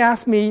somebody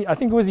asked me, I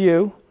think it was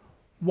you,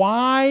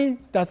 why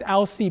does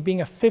LC,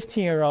 being a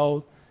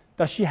 15-year-old,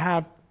 does she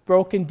have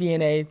broken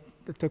DNA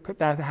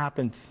that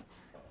happens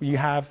when you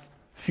have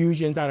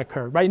fusions that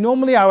occur, right?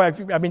 Normally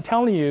I've been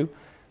telling you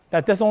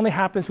that this only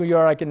happens when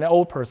you're like an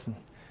old person.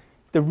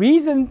 The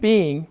reason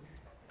being,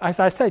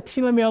 as I said,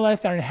 telomere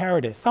lengths are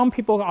inherited. Some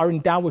people are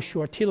endowed with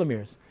short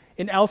telomeres.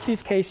 In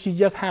Elsie's case, she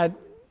just had,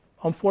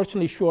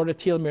 unfortunately, shorter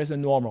telomeres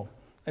than normal.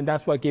 And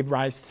that's what gave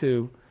rise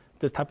to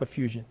this type of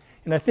fusion.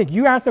 And I think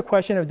you asked the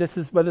question of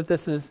whether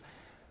this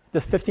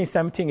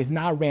 1517 is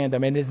not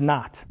random, and it is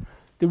not.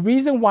 The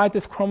reason why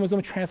this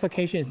chromosome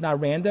translocation is not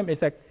random is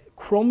that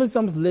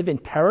chromosomes live in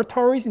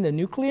territories in the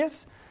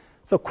nucleus.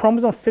 So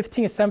chromosome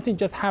 15 and 17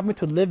 just happen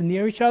to live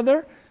near each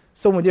other.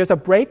 So when there's a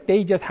break,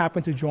 they just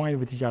happen to join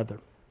with each other.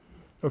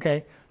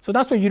 Okay? So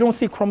that's why you don't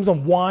see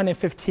chromosome 1 and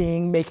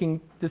 15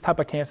 making this type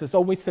of cancer. It's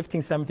always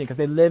 15, 17 because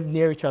they live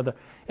near each other.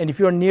 And if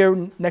you're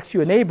next to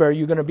your neighbor,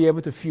 you're going to be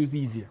able to fuse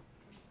easier.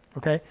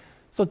 Okay?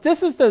 So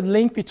this is the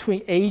link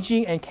between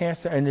aging and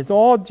cancer, and it's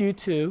all due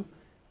to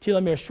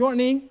telomere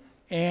shortening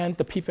and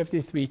the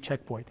P53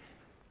 checkpoint.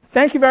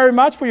 Thank you very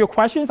much for your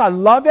questions. I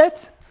love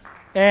it.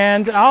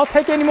 And I'll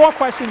take any more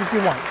questions if you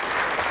want.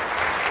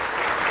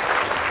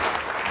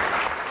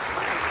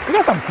 You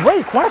got some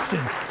great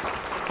questions.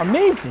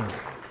 Amazing.